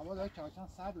هوا داره کمکن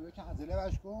سرد و یکم هزله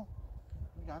برش کن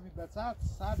میگه همین بسرد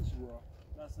سردش بوا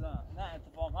مثلا نه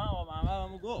اتفاقا آقا محمد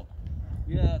همون گفت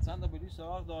یه چند تا بلیط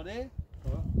سراغ داره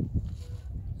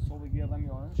صبح گردم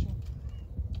یاره میشه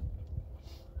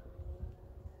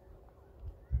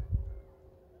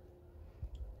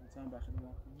چند بخیلی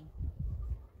باکنیم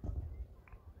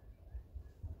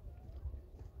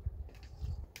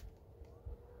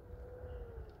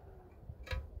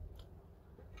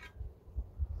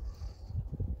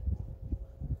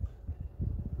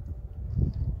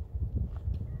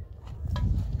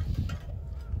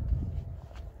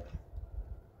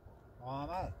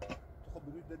محمد تو خب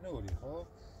بلوید نوری خب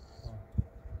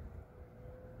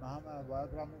محمد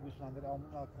باید برم اون گوسفنده آمون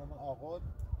نکنم آقاد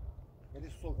ولی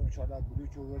صبح انشاءالله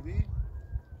بلوید که بردی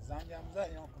زنگ هم زد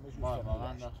اینا کنش باید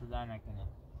واقعا دست در نکنه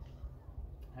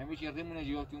همه چی ریمونه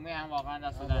جیوتیومه هم واقعا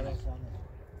دست در نکنه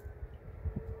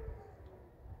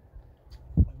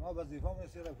ما وظیفه همون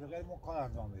است رفیقه ما کار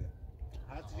انجام بده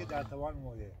هر چی که در توان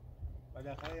موده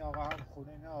بالاخره آقا هم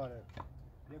خونه ناره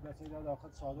یه بچه داخل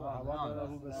ساده و هوا داره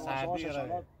رو به سردی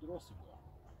راه درست بود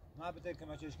ما بده که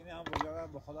مچش کنی هم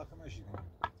بگم به خدا که مشی کنیم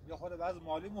یا خود بعض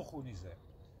مالی مخونیزه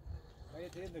و یه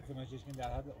تیل که مچش کنی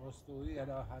در حد اسطوری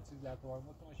یا هر چیز در توان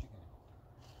ما مشی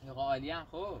کنیم آقا علی هم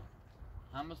خب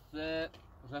هم مثل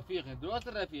رفیقی درست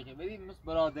رفیقی ولی مثل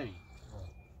برادری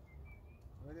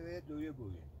ولی به یه دویه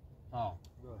بویه ها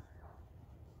درست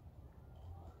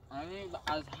یعنی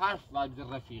از حرف باید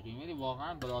رفیقی ولی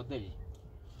واقعا برادری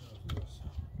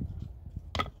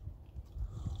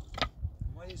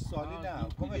ما یه سالی نه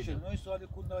کمشه نوی سالی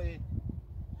کندایی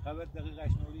خبر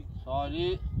دقیقش نوری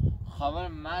سالی خبر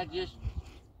مجش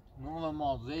نوم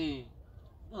مازه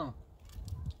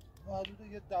ما حدود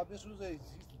یه دبیس روزه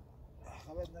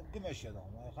خبر نگمش یادم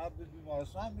خبر به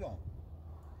بیمارستان بیام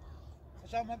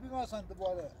خشم من بیمارستان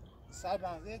دوباره سر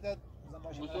بنزه در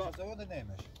زماشن نشسته بود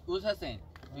نیمش اوز حسین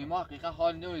ایما حقیقه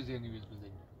حال نوی زیر نویز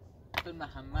بزنیم مثل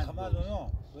محمد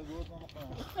بود به بود من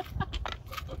مکنم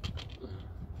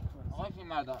آقای فی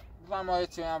مردان بفرمایید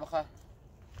چی من بخواه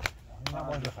نه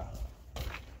باید بخواه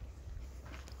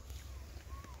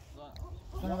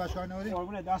سنو بشکار نوری؟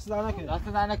 قربونه دست در نکنی دست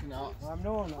در نکنی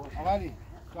ممنون آقا علی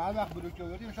تو هر وقت بلوکه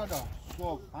بردی انشالله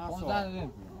صبح 5 ساعت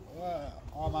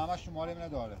آقا محمد شماره منه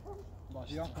داره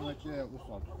بیان کمکی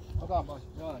استاد خدا باش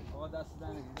آقا دست در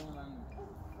نکنی ممنون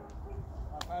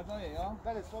فردایه یا؟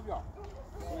 بله صبح یا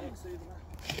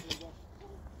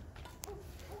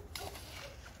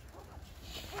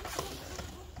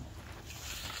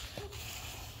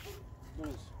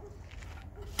درست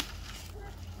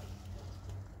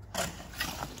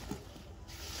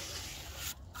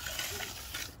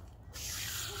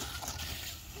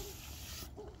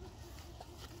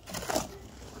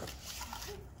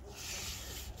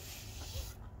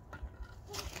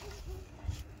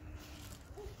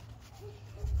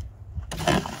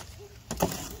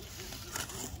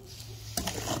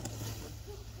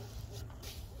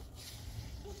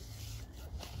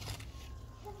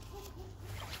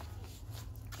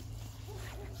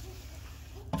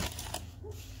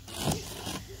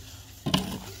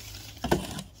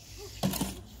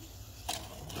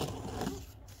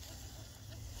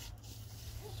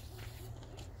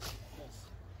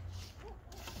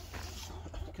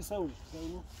سوي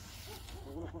سوي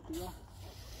اقول لك وقت اياه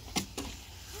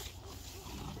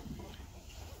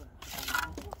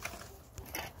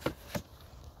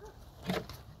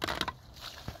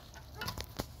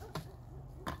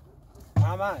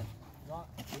محمد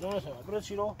بدون سوي برو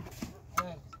شيلو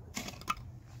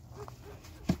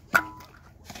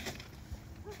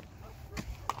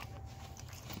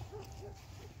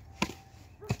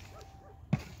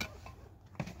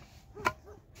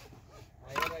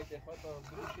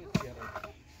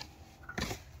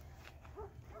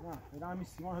نه همین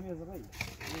سیمان همین از رایی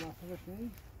این مصرفش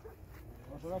کنید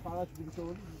ماشاءالله فقط بیرو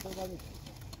شوردی بیشتر بعدش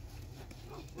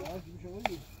فقط بیرو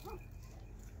شوردی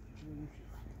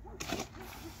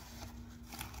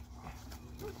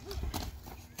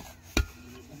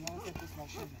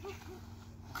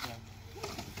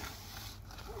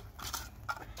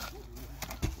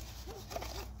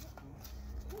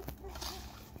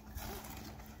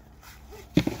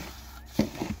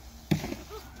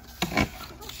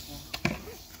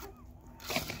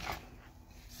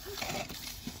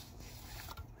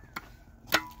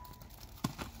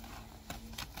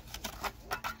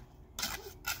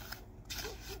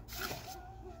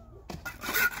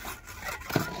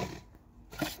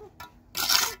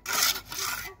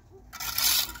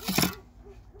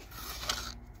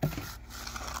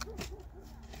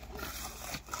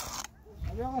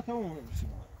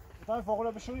تا فوق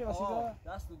العاده بشوری رسیده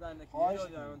دست دادن نکنی خواهش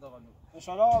دارم تا قانون ان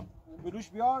شاء الله بلوش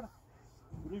بیار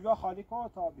خالی کن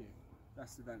تا بیای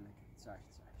دست دادن نکنی چش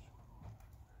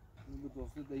این بود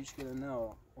دوست ده هیچ کله نه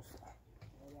استاد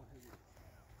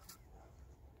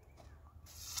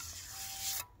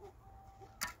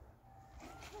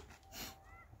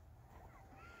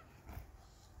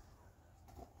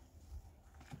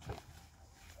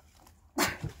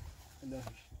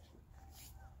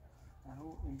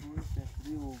اهو امروز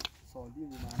فکری و سالی و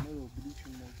معمر و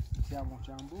بلیچون و سیاه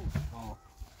محکم بود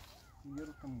دیگه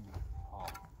رو کنیم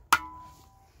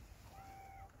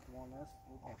شما نست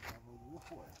و باقی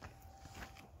خوبه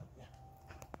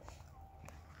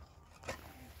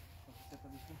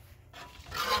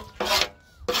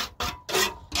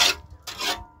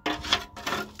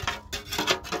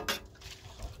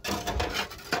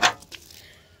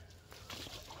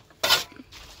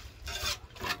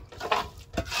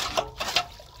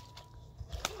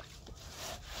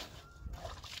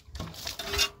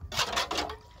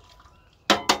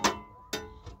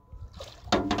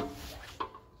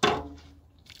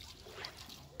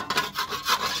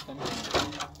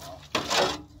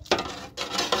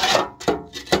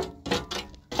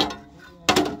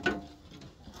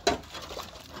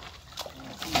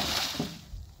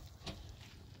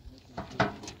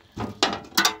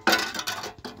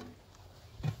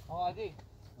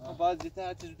بعد زیتا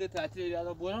هر چیز تعطیل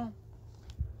یادا برم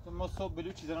تو ما صبح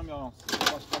بلو چیزا رو میارم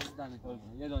باش دست دادن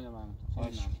یه دنیا من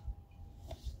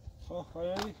خب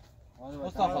خیلی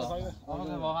مصطفی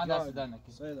آقا واقعا دست دادن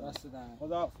دست دادن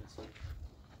خداحافظ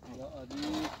یا عادی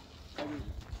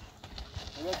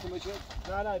حالا تو میشه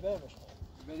نه برش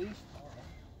بریش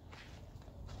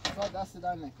صد دست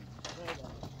دادن نکن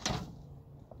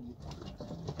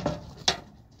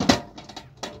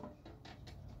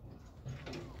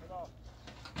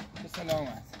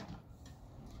سلامت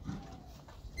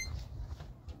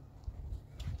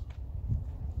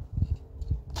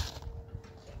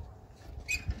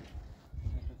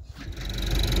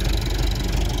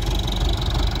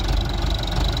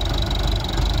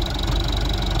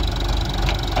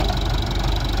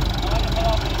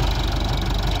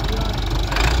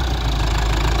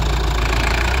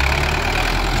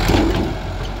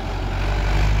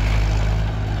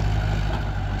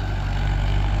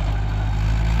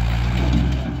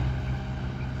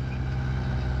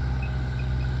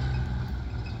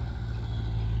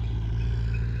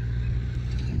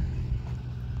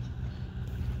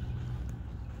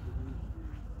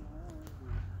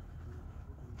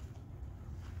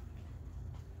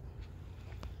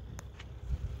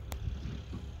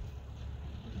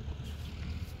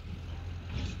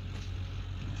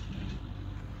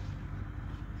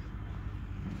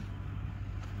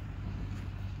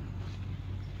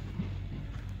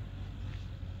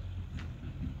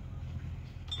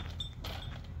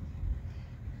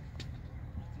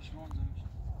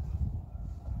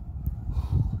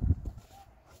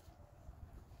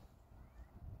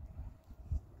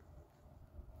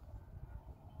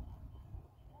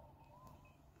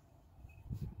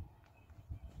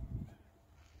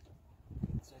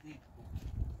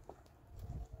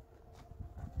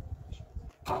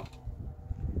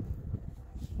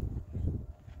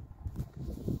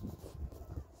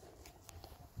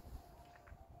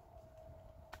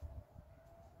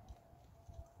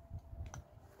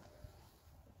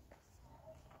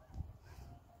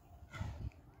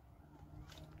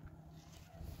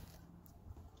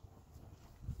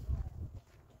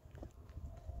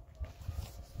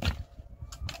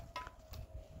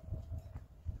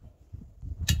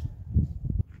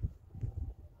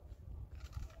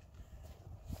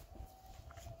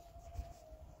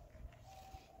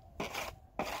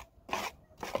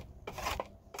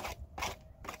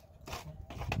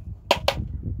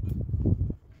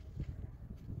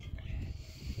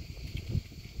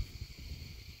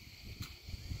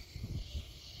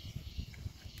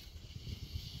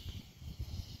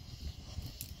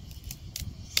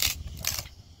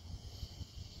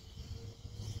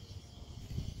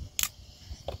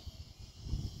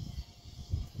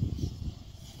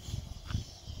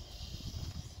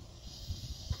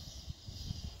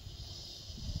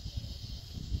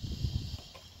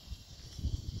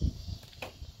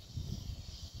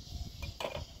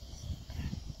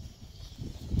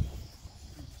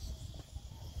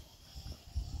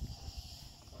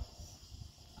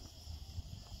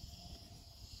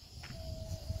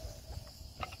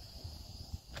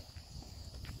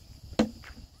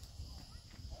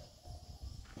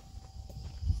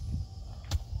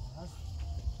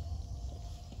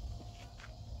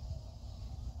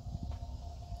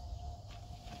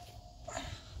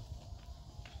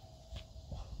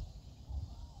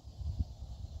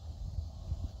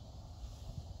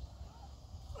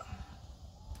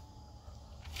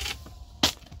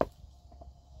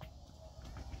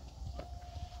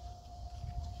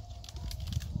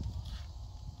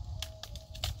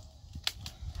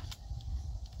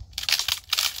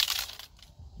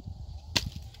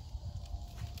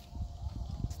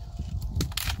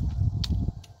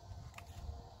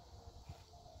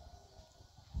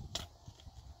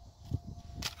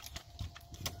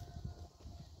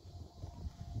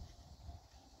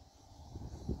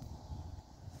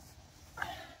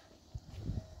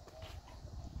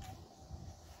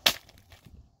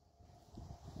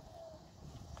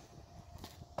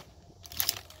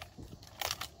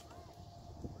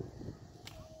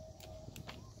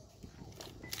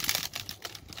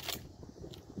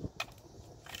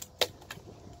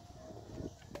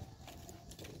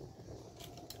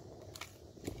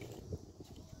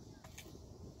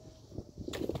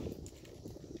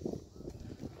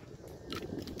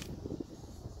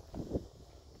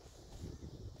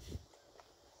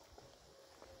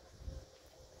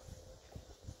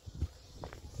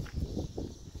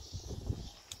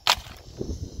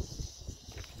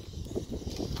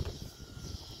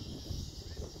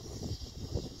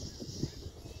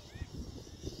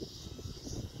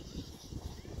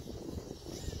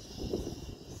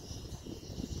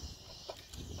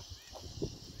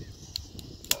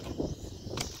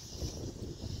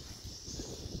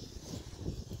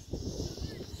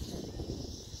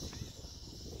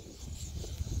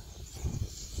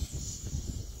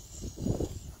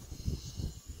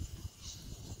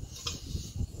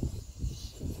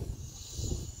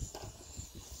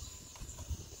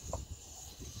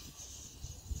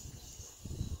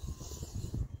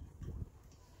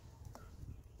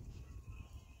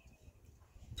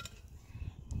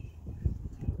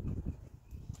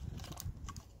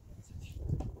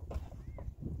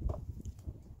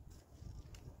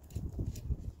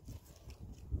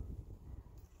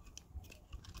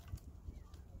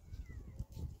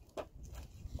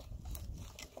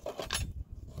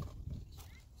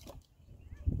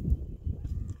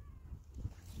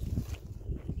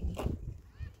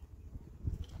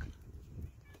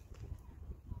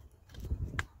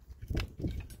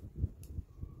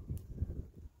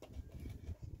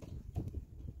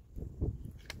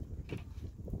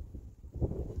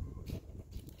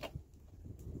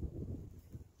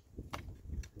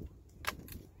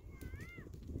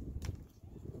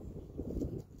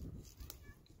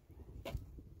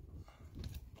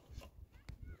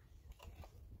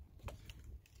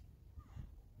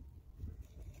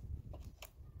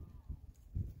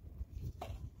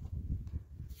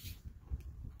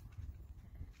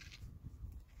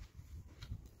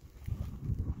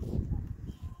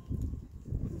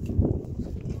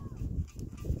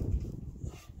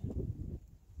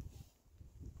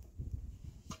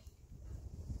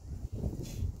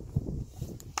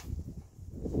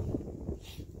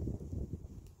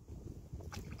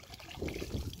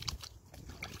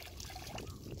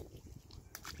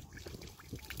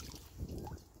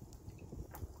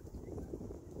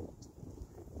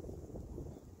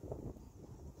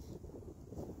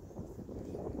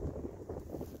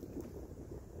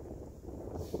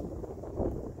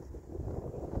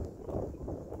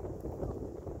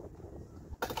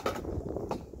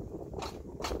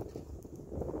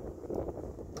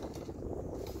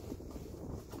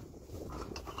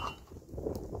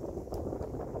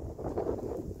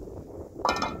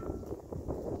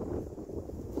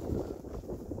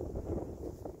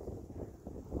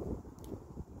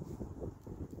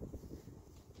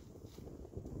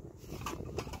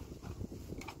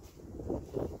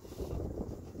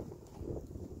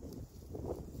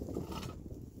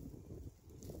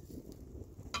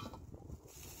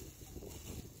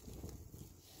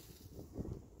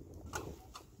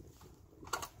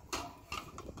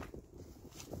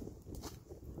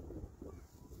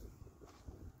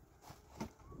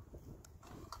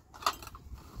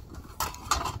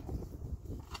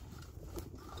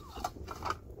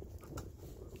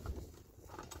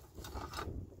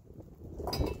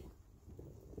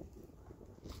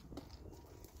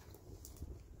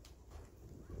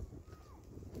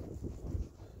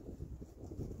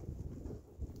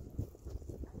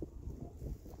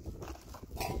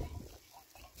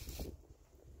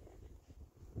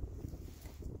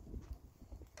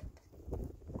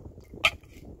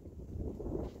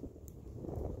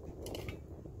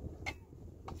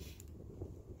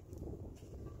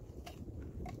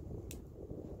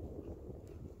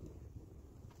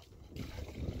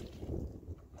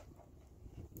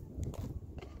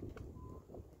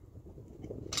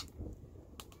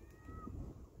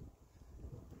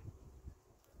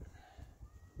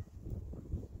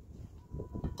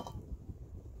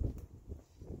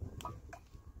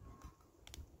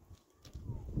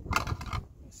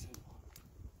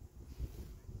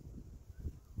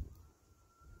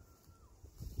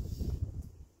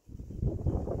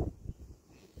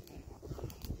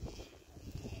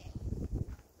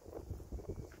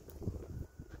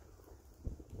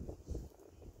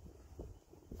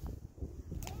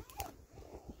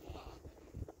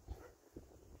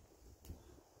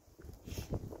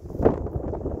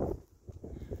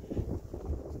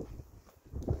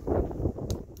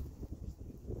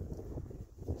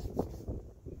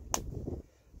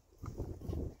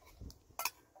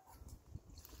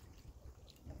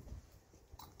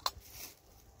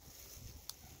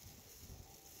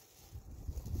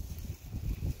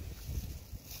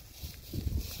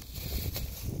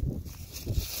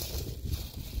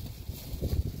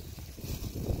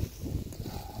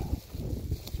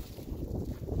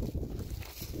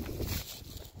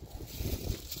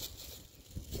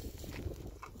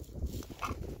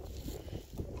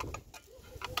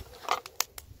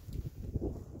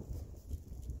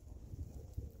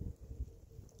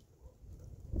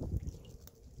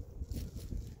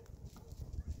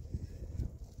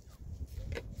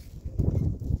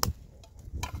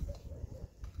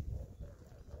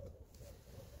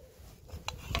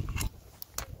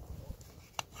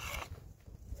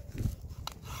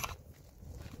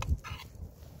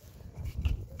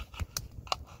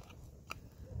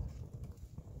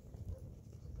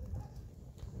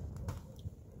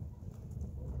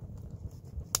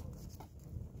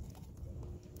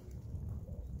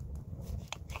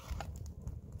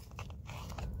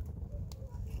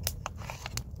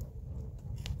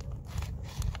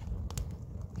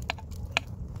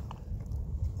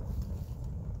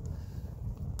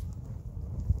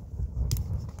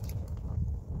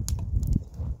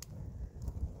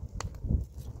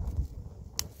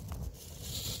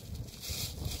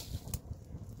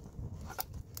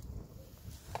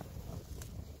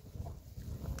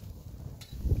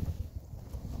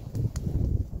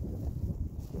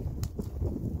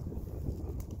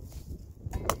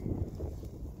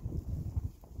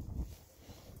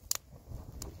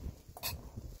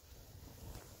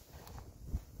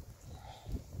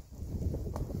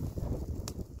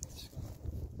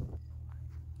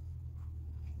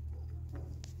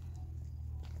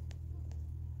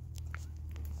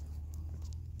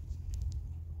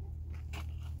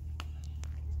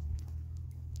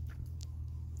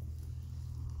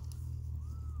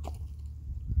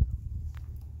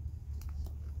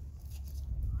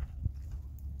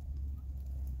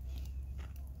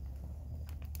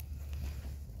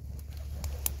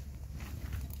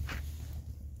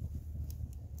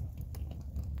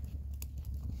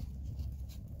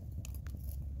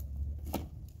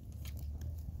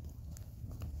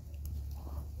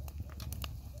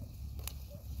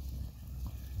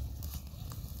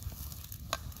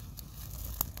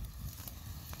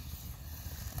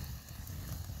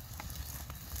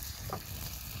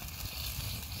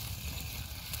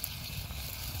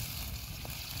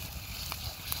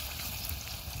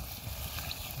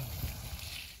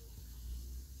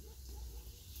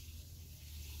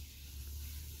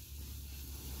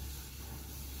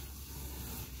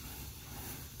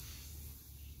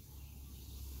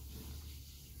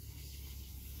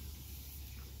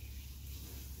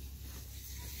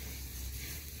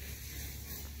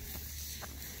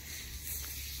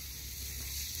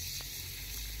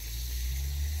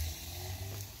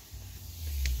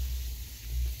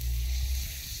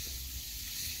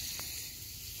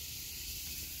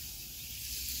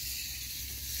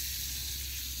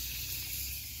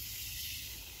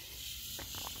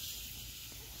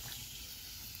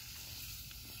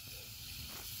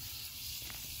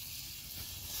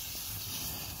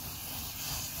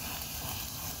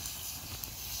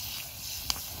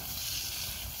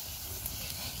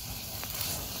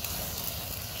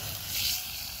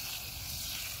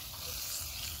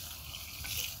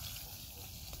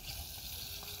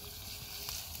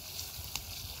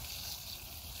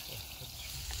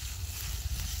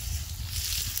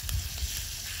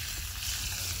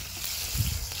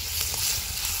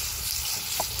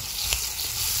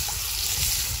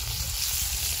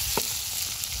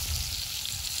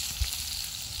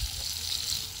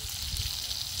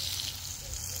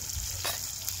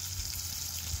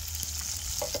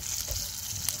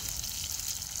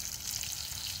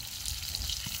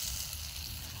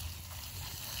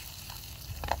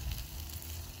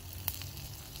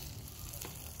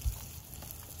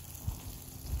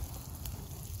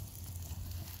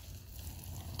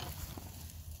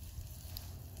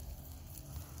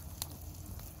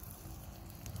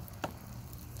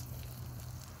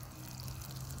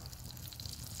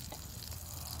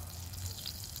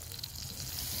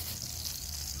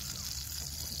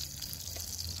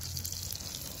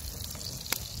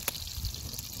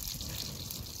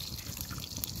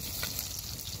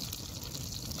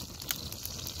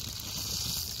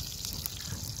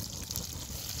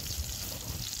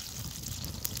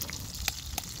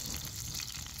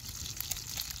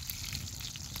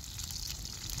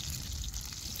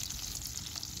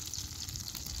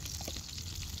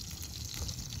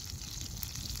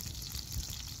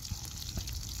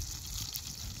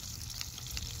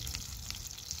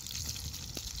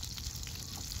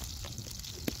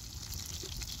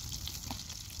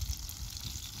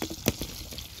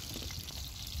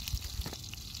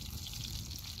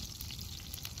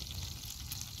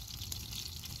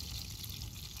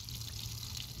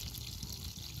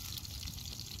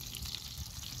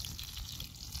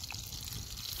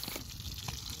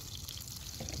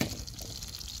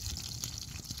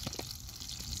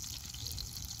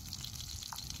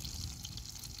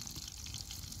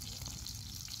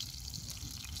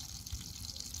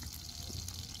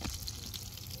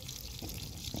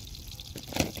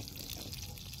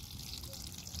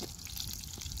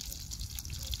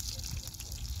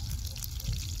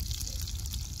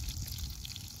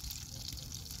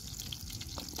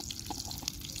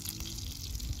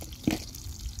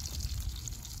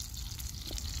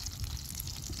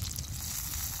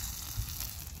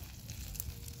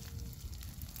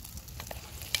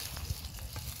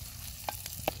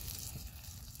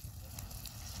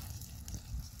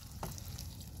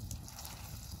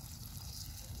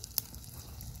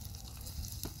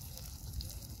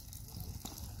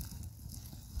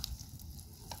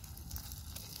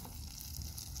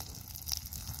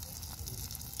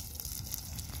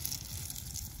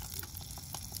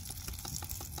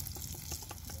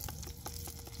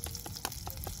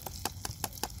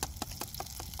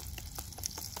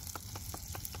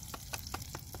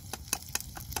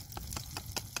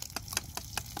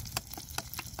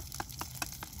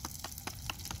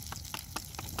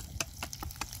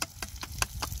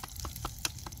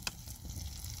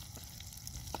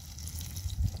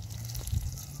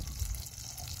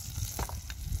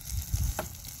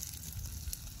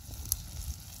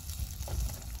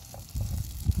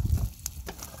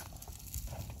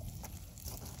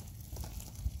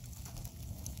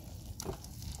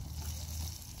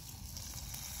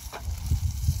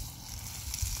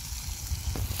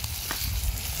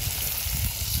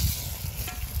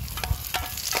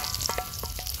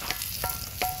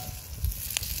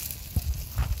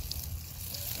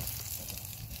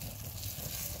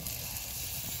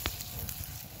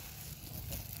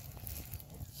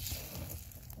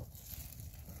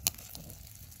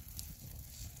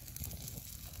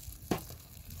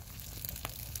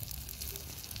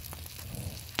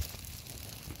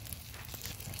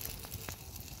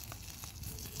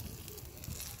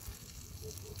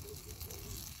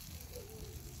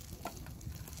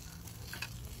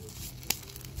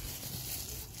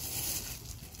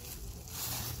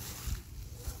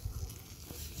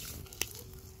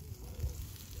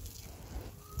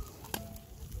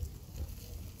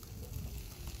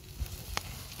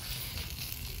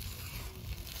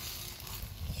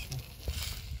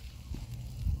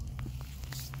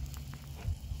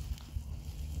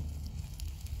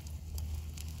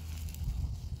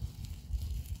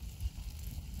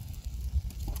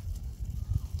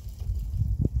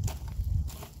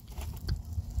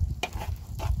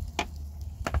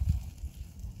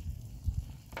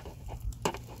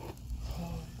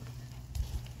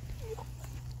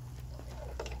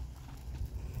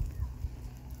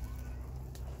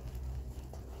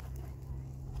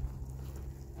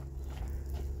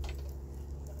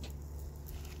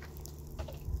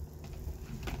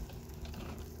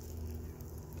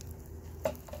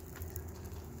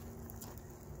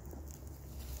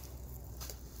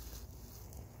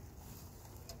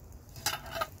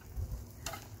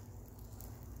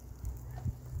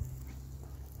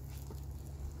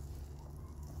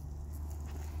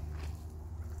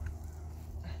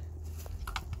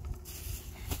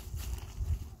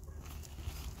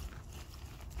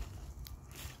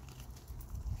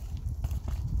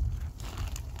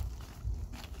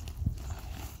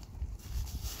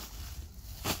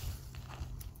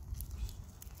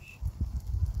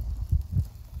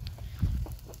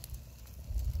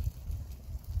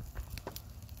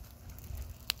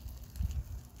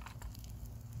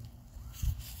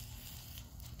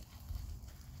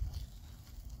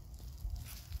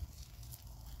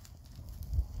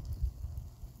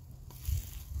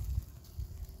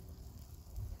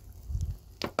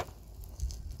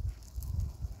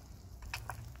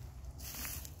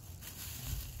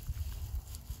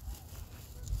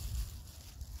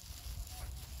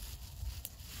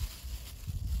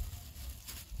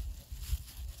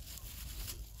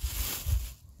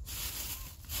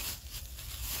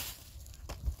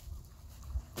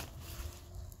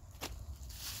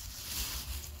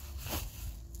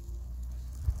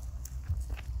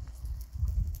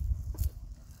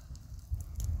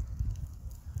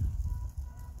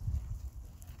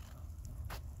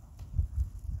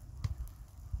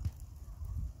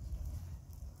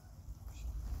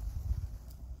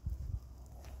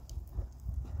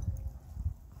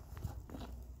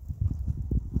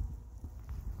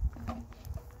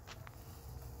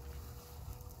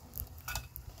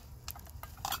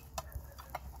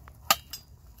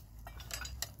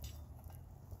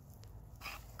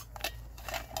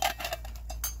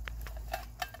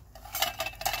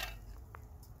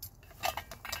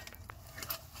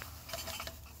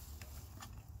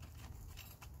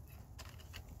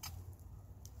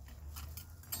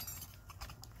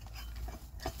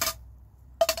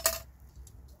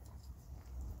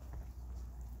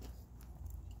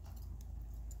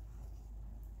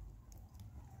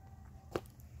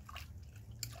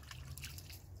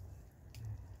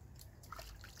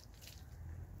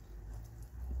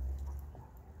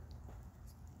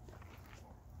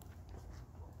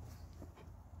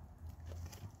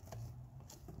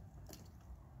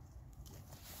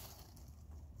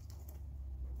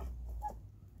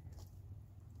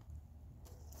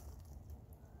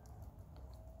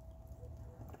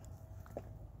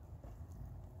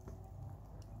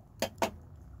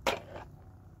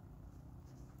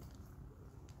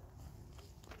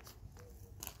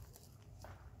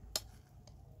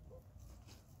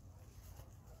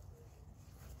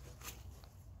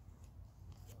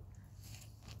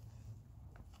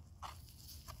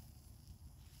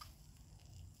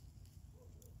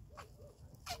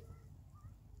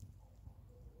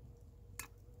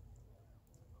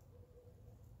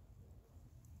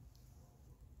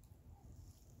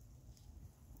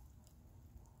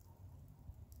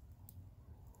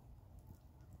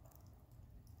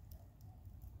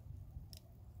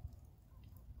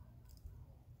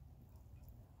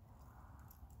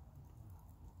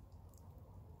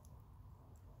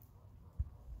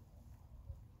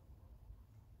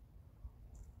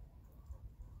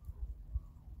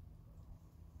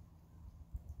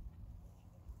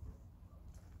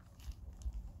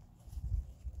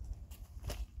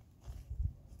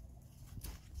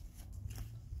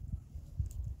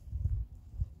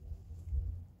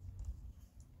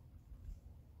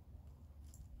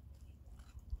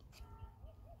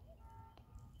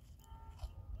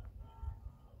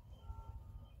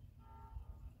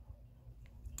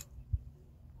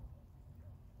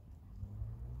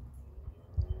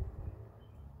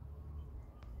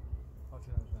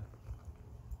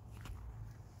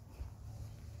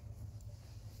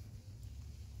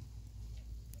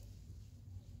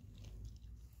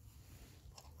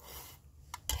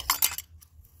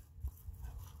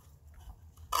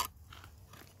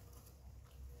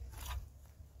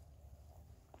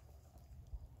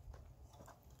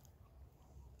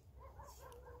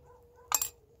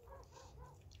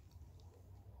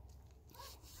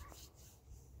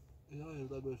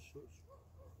بالشوش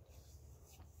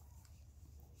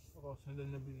راسل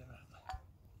النبي الرحمن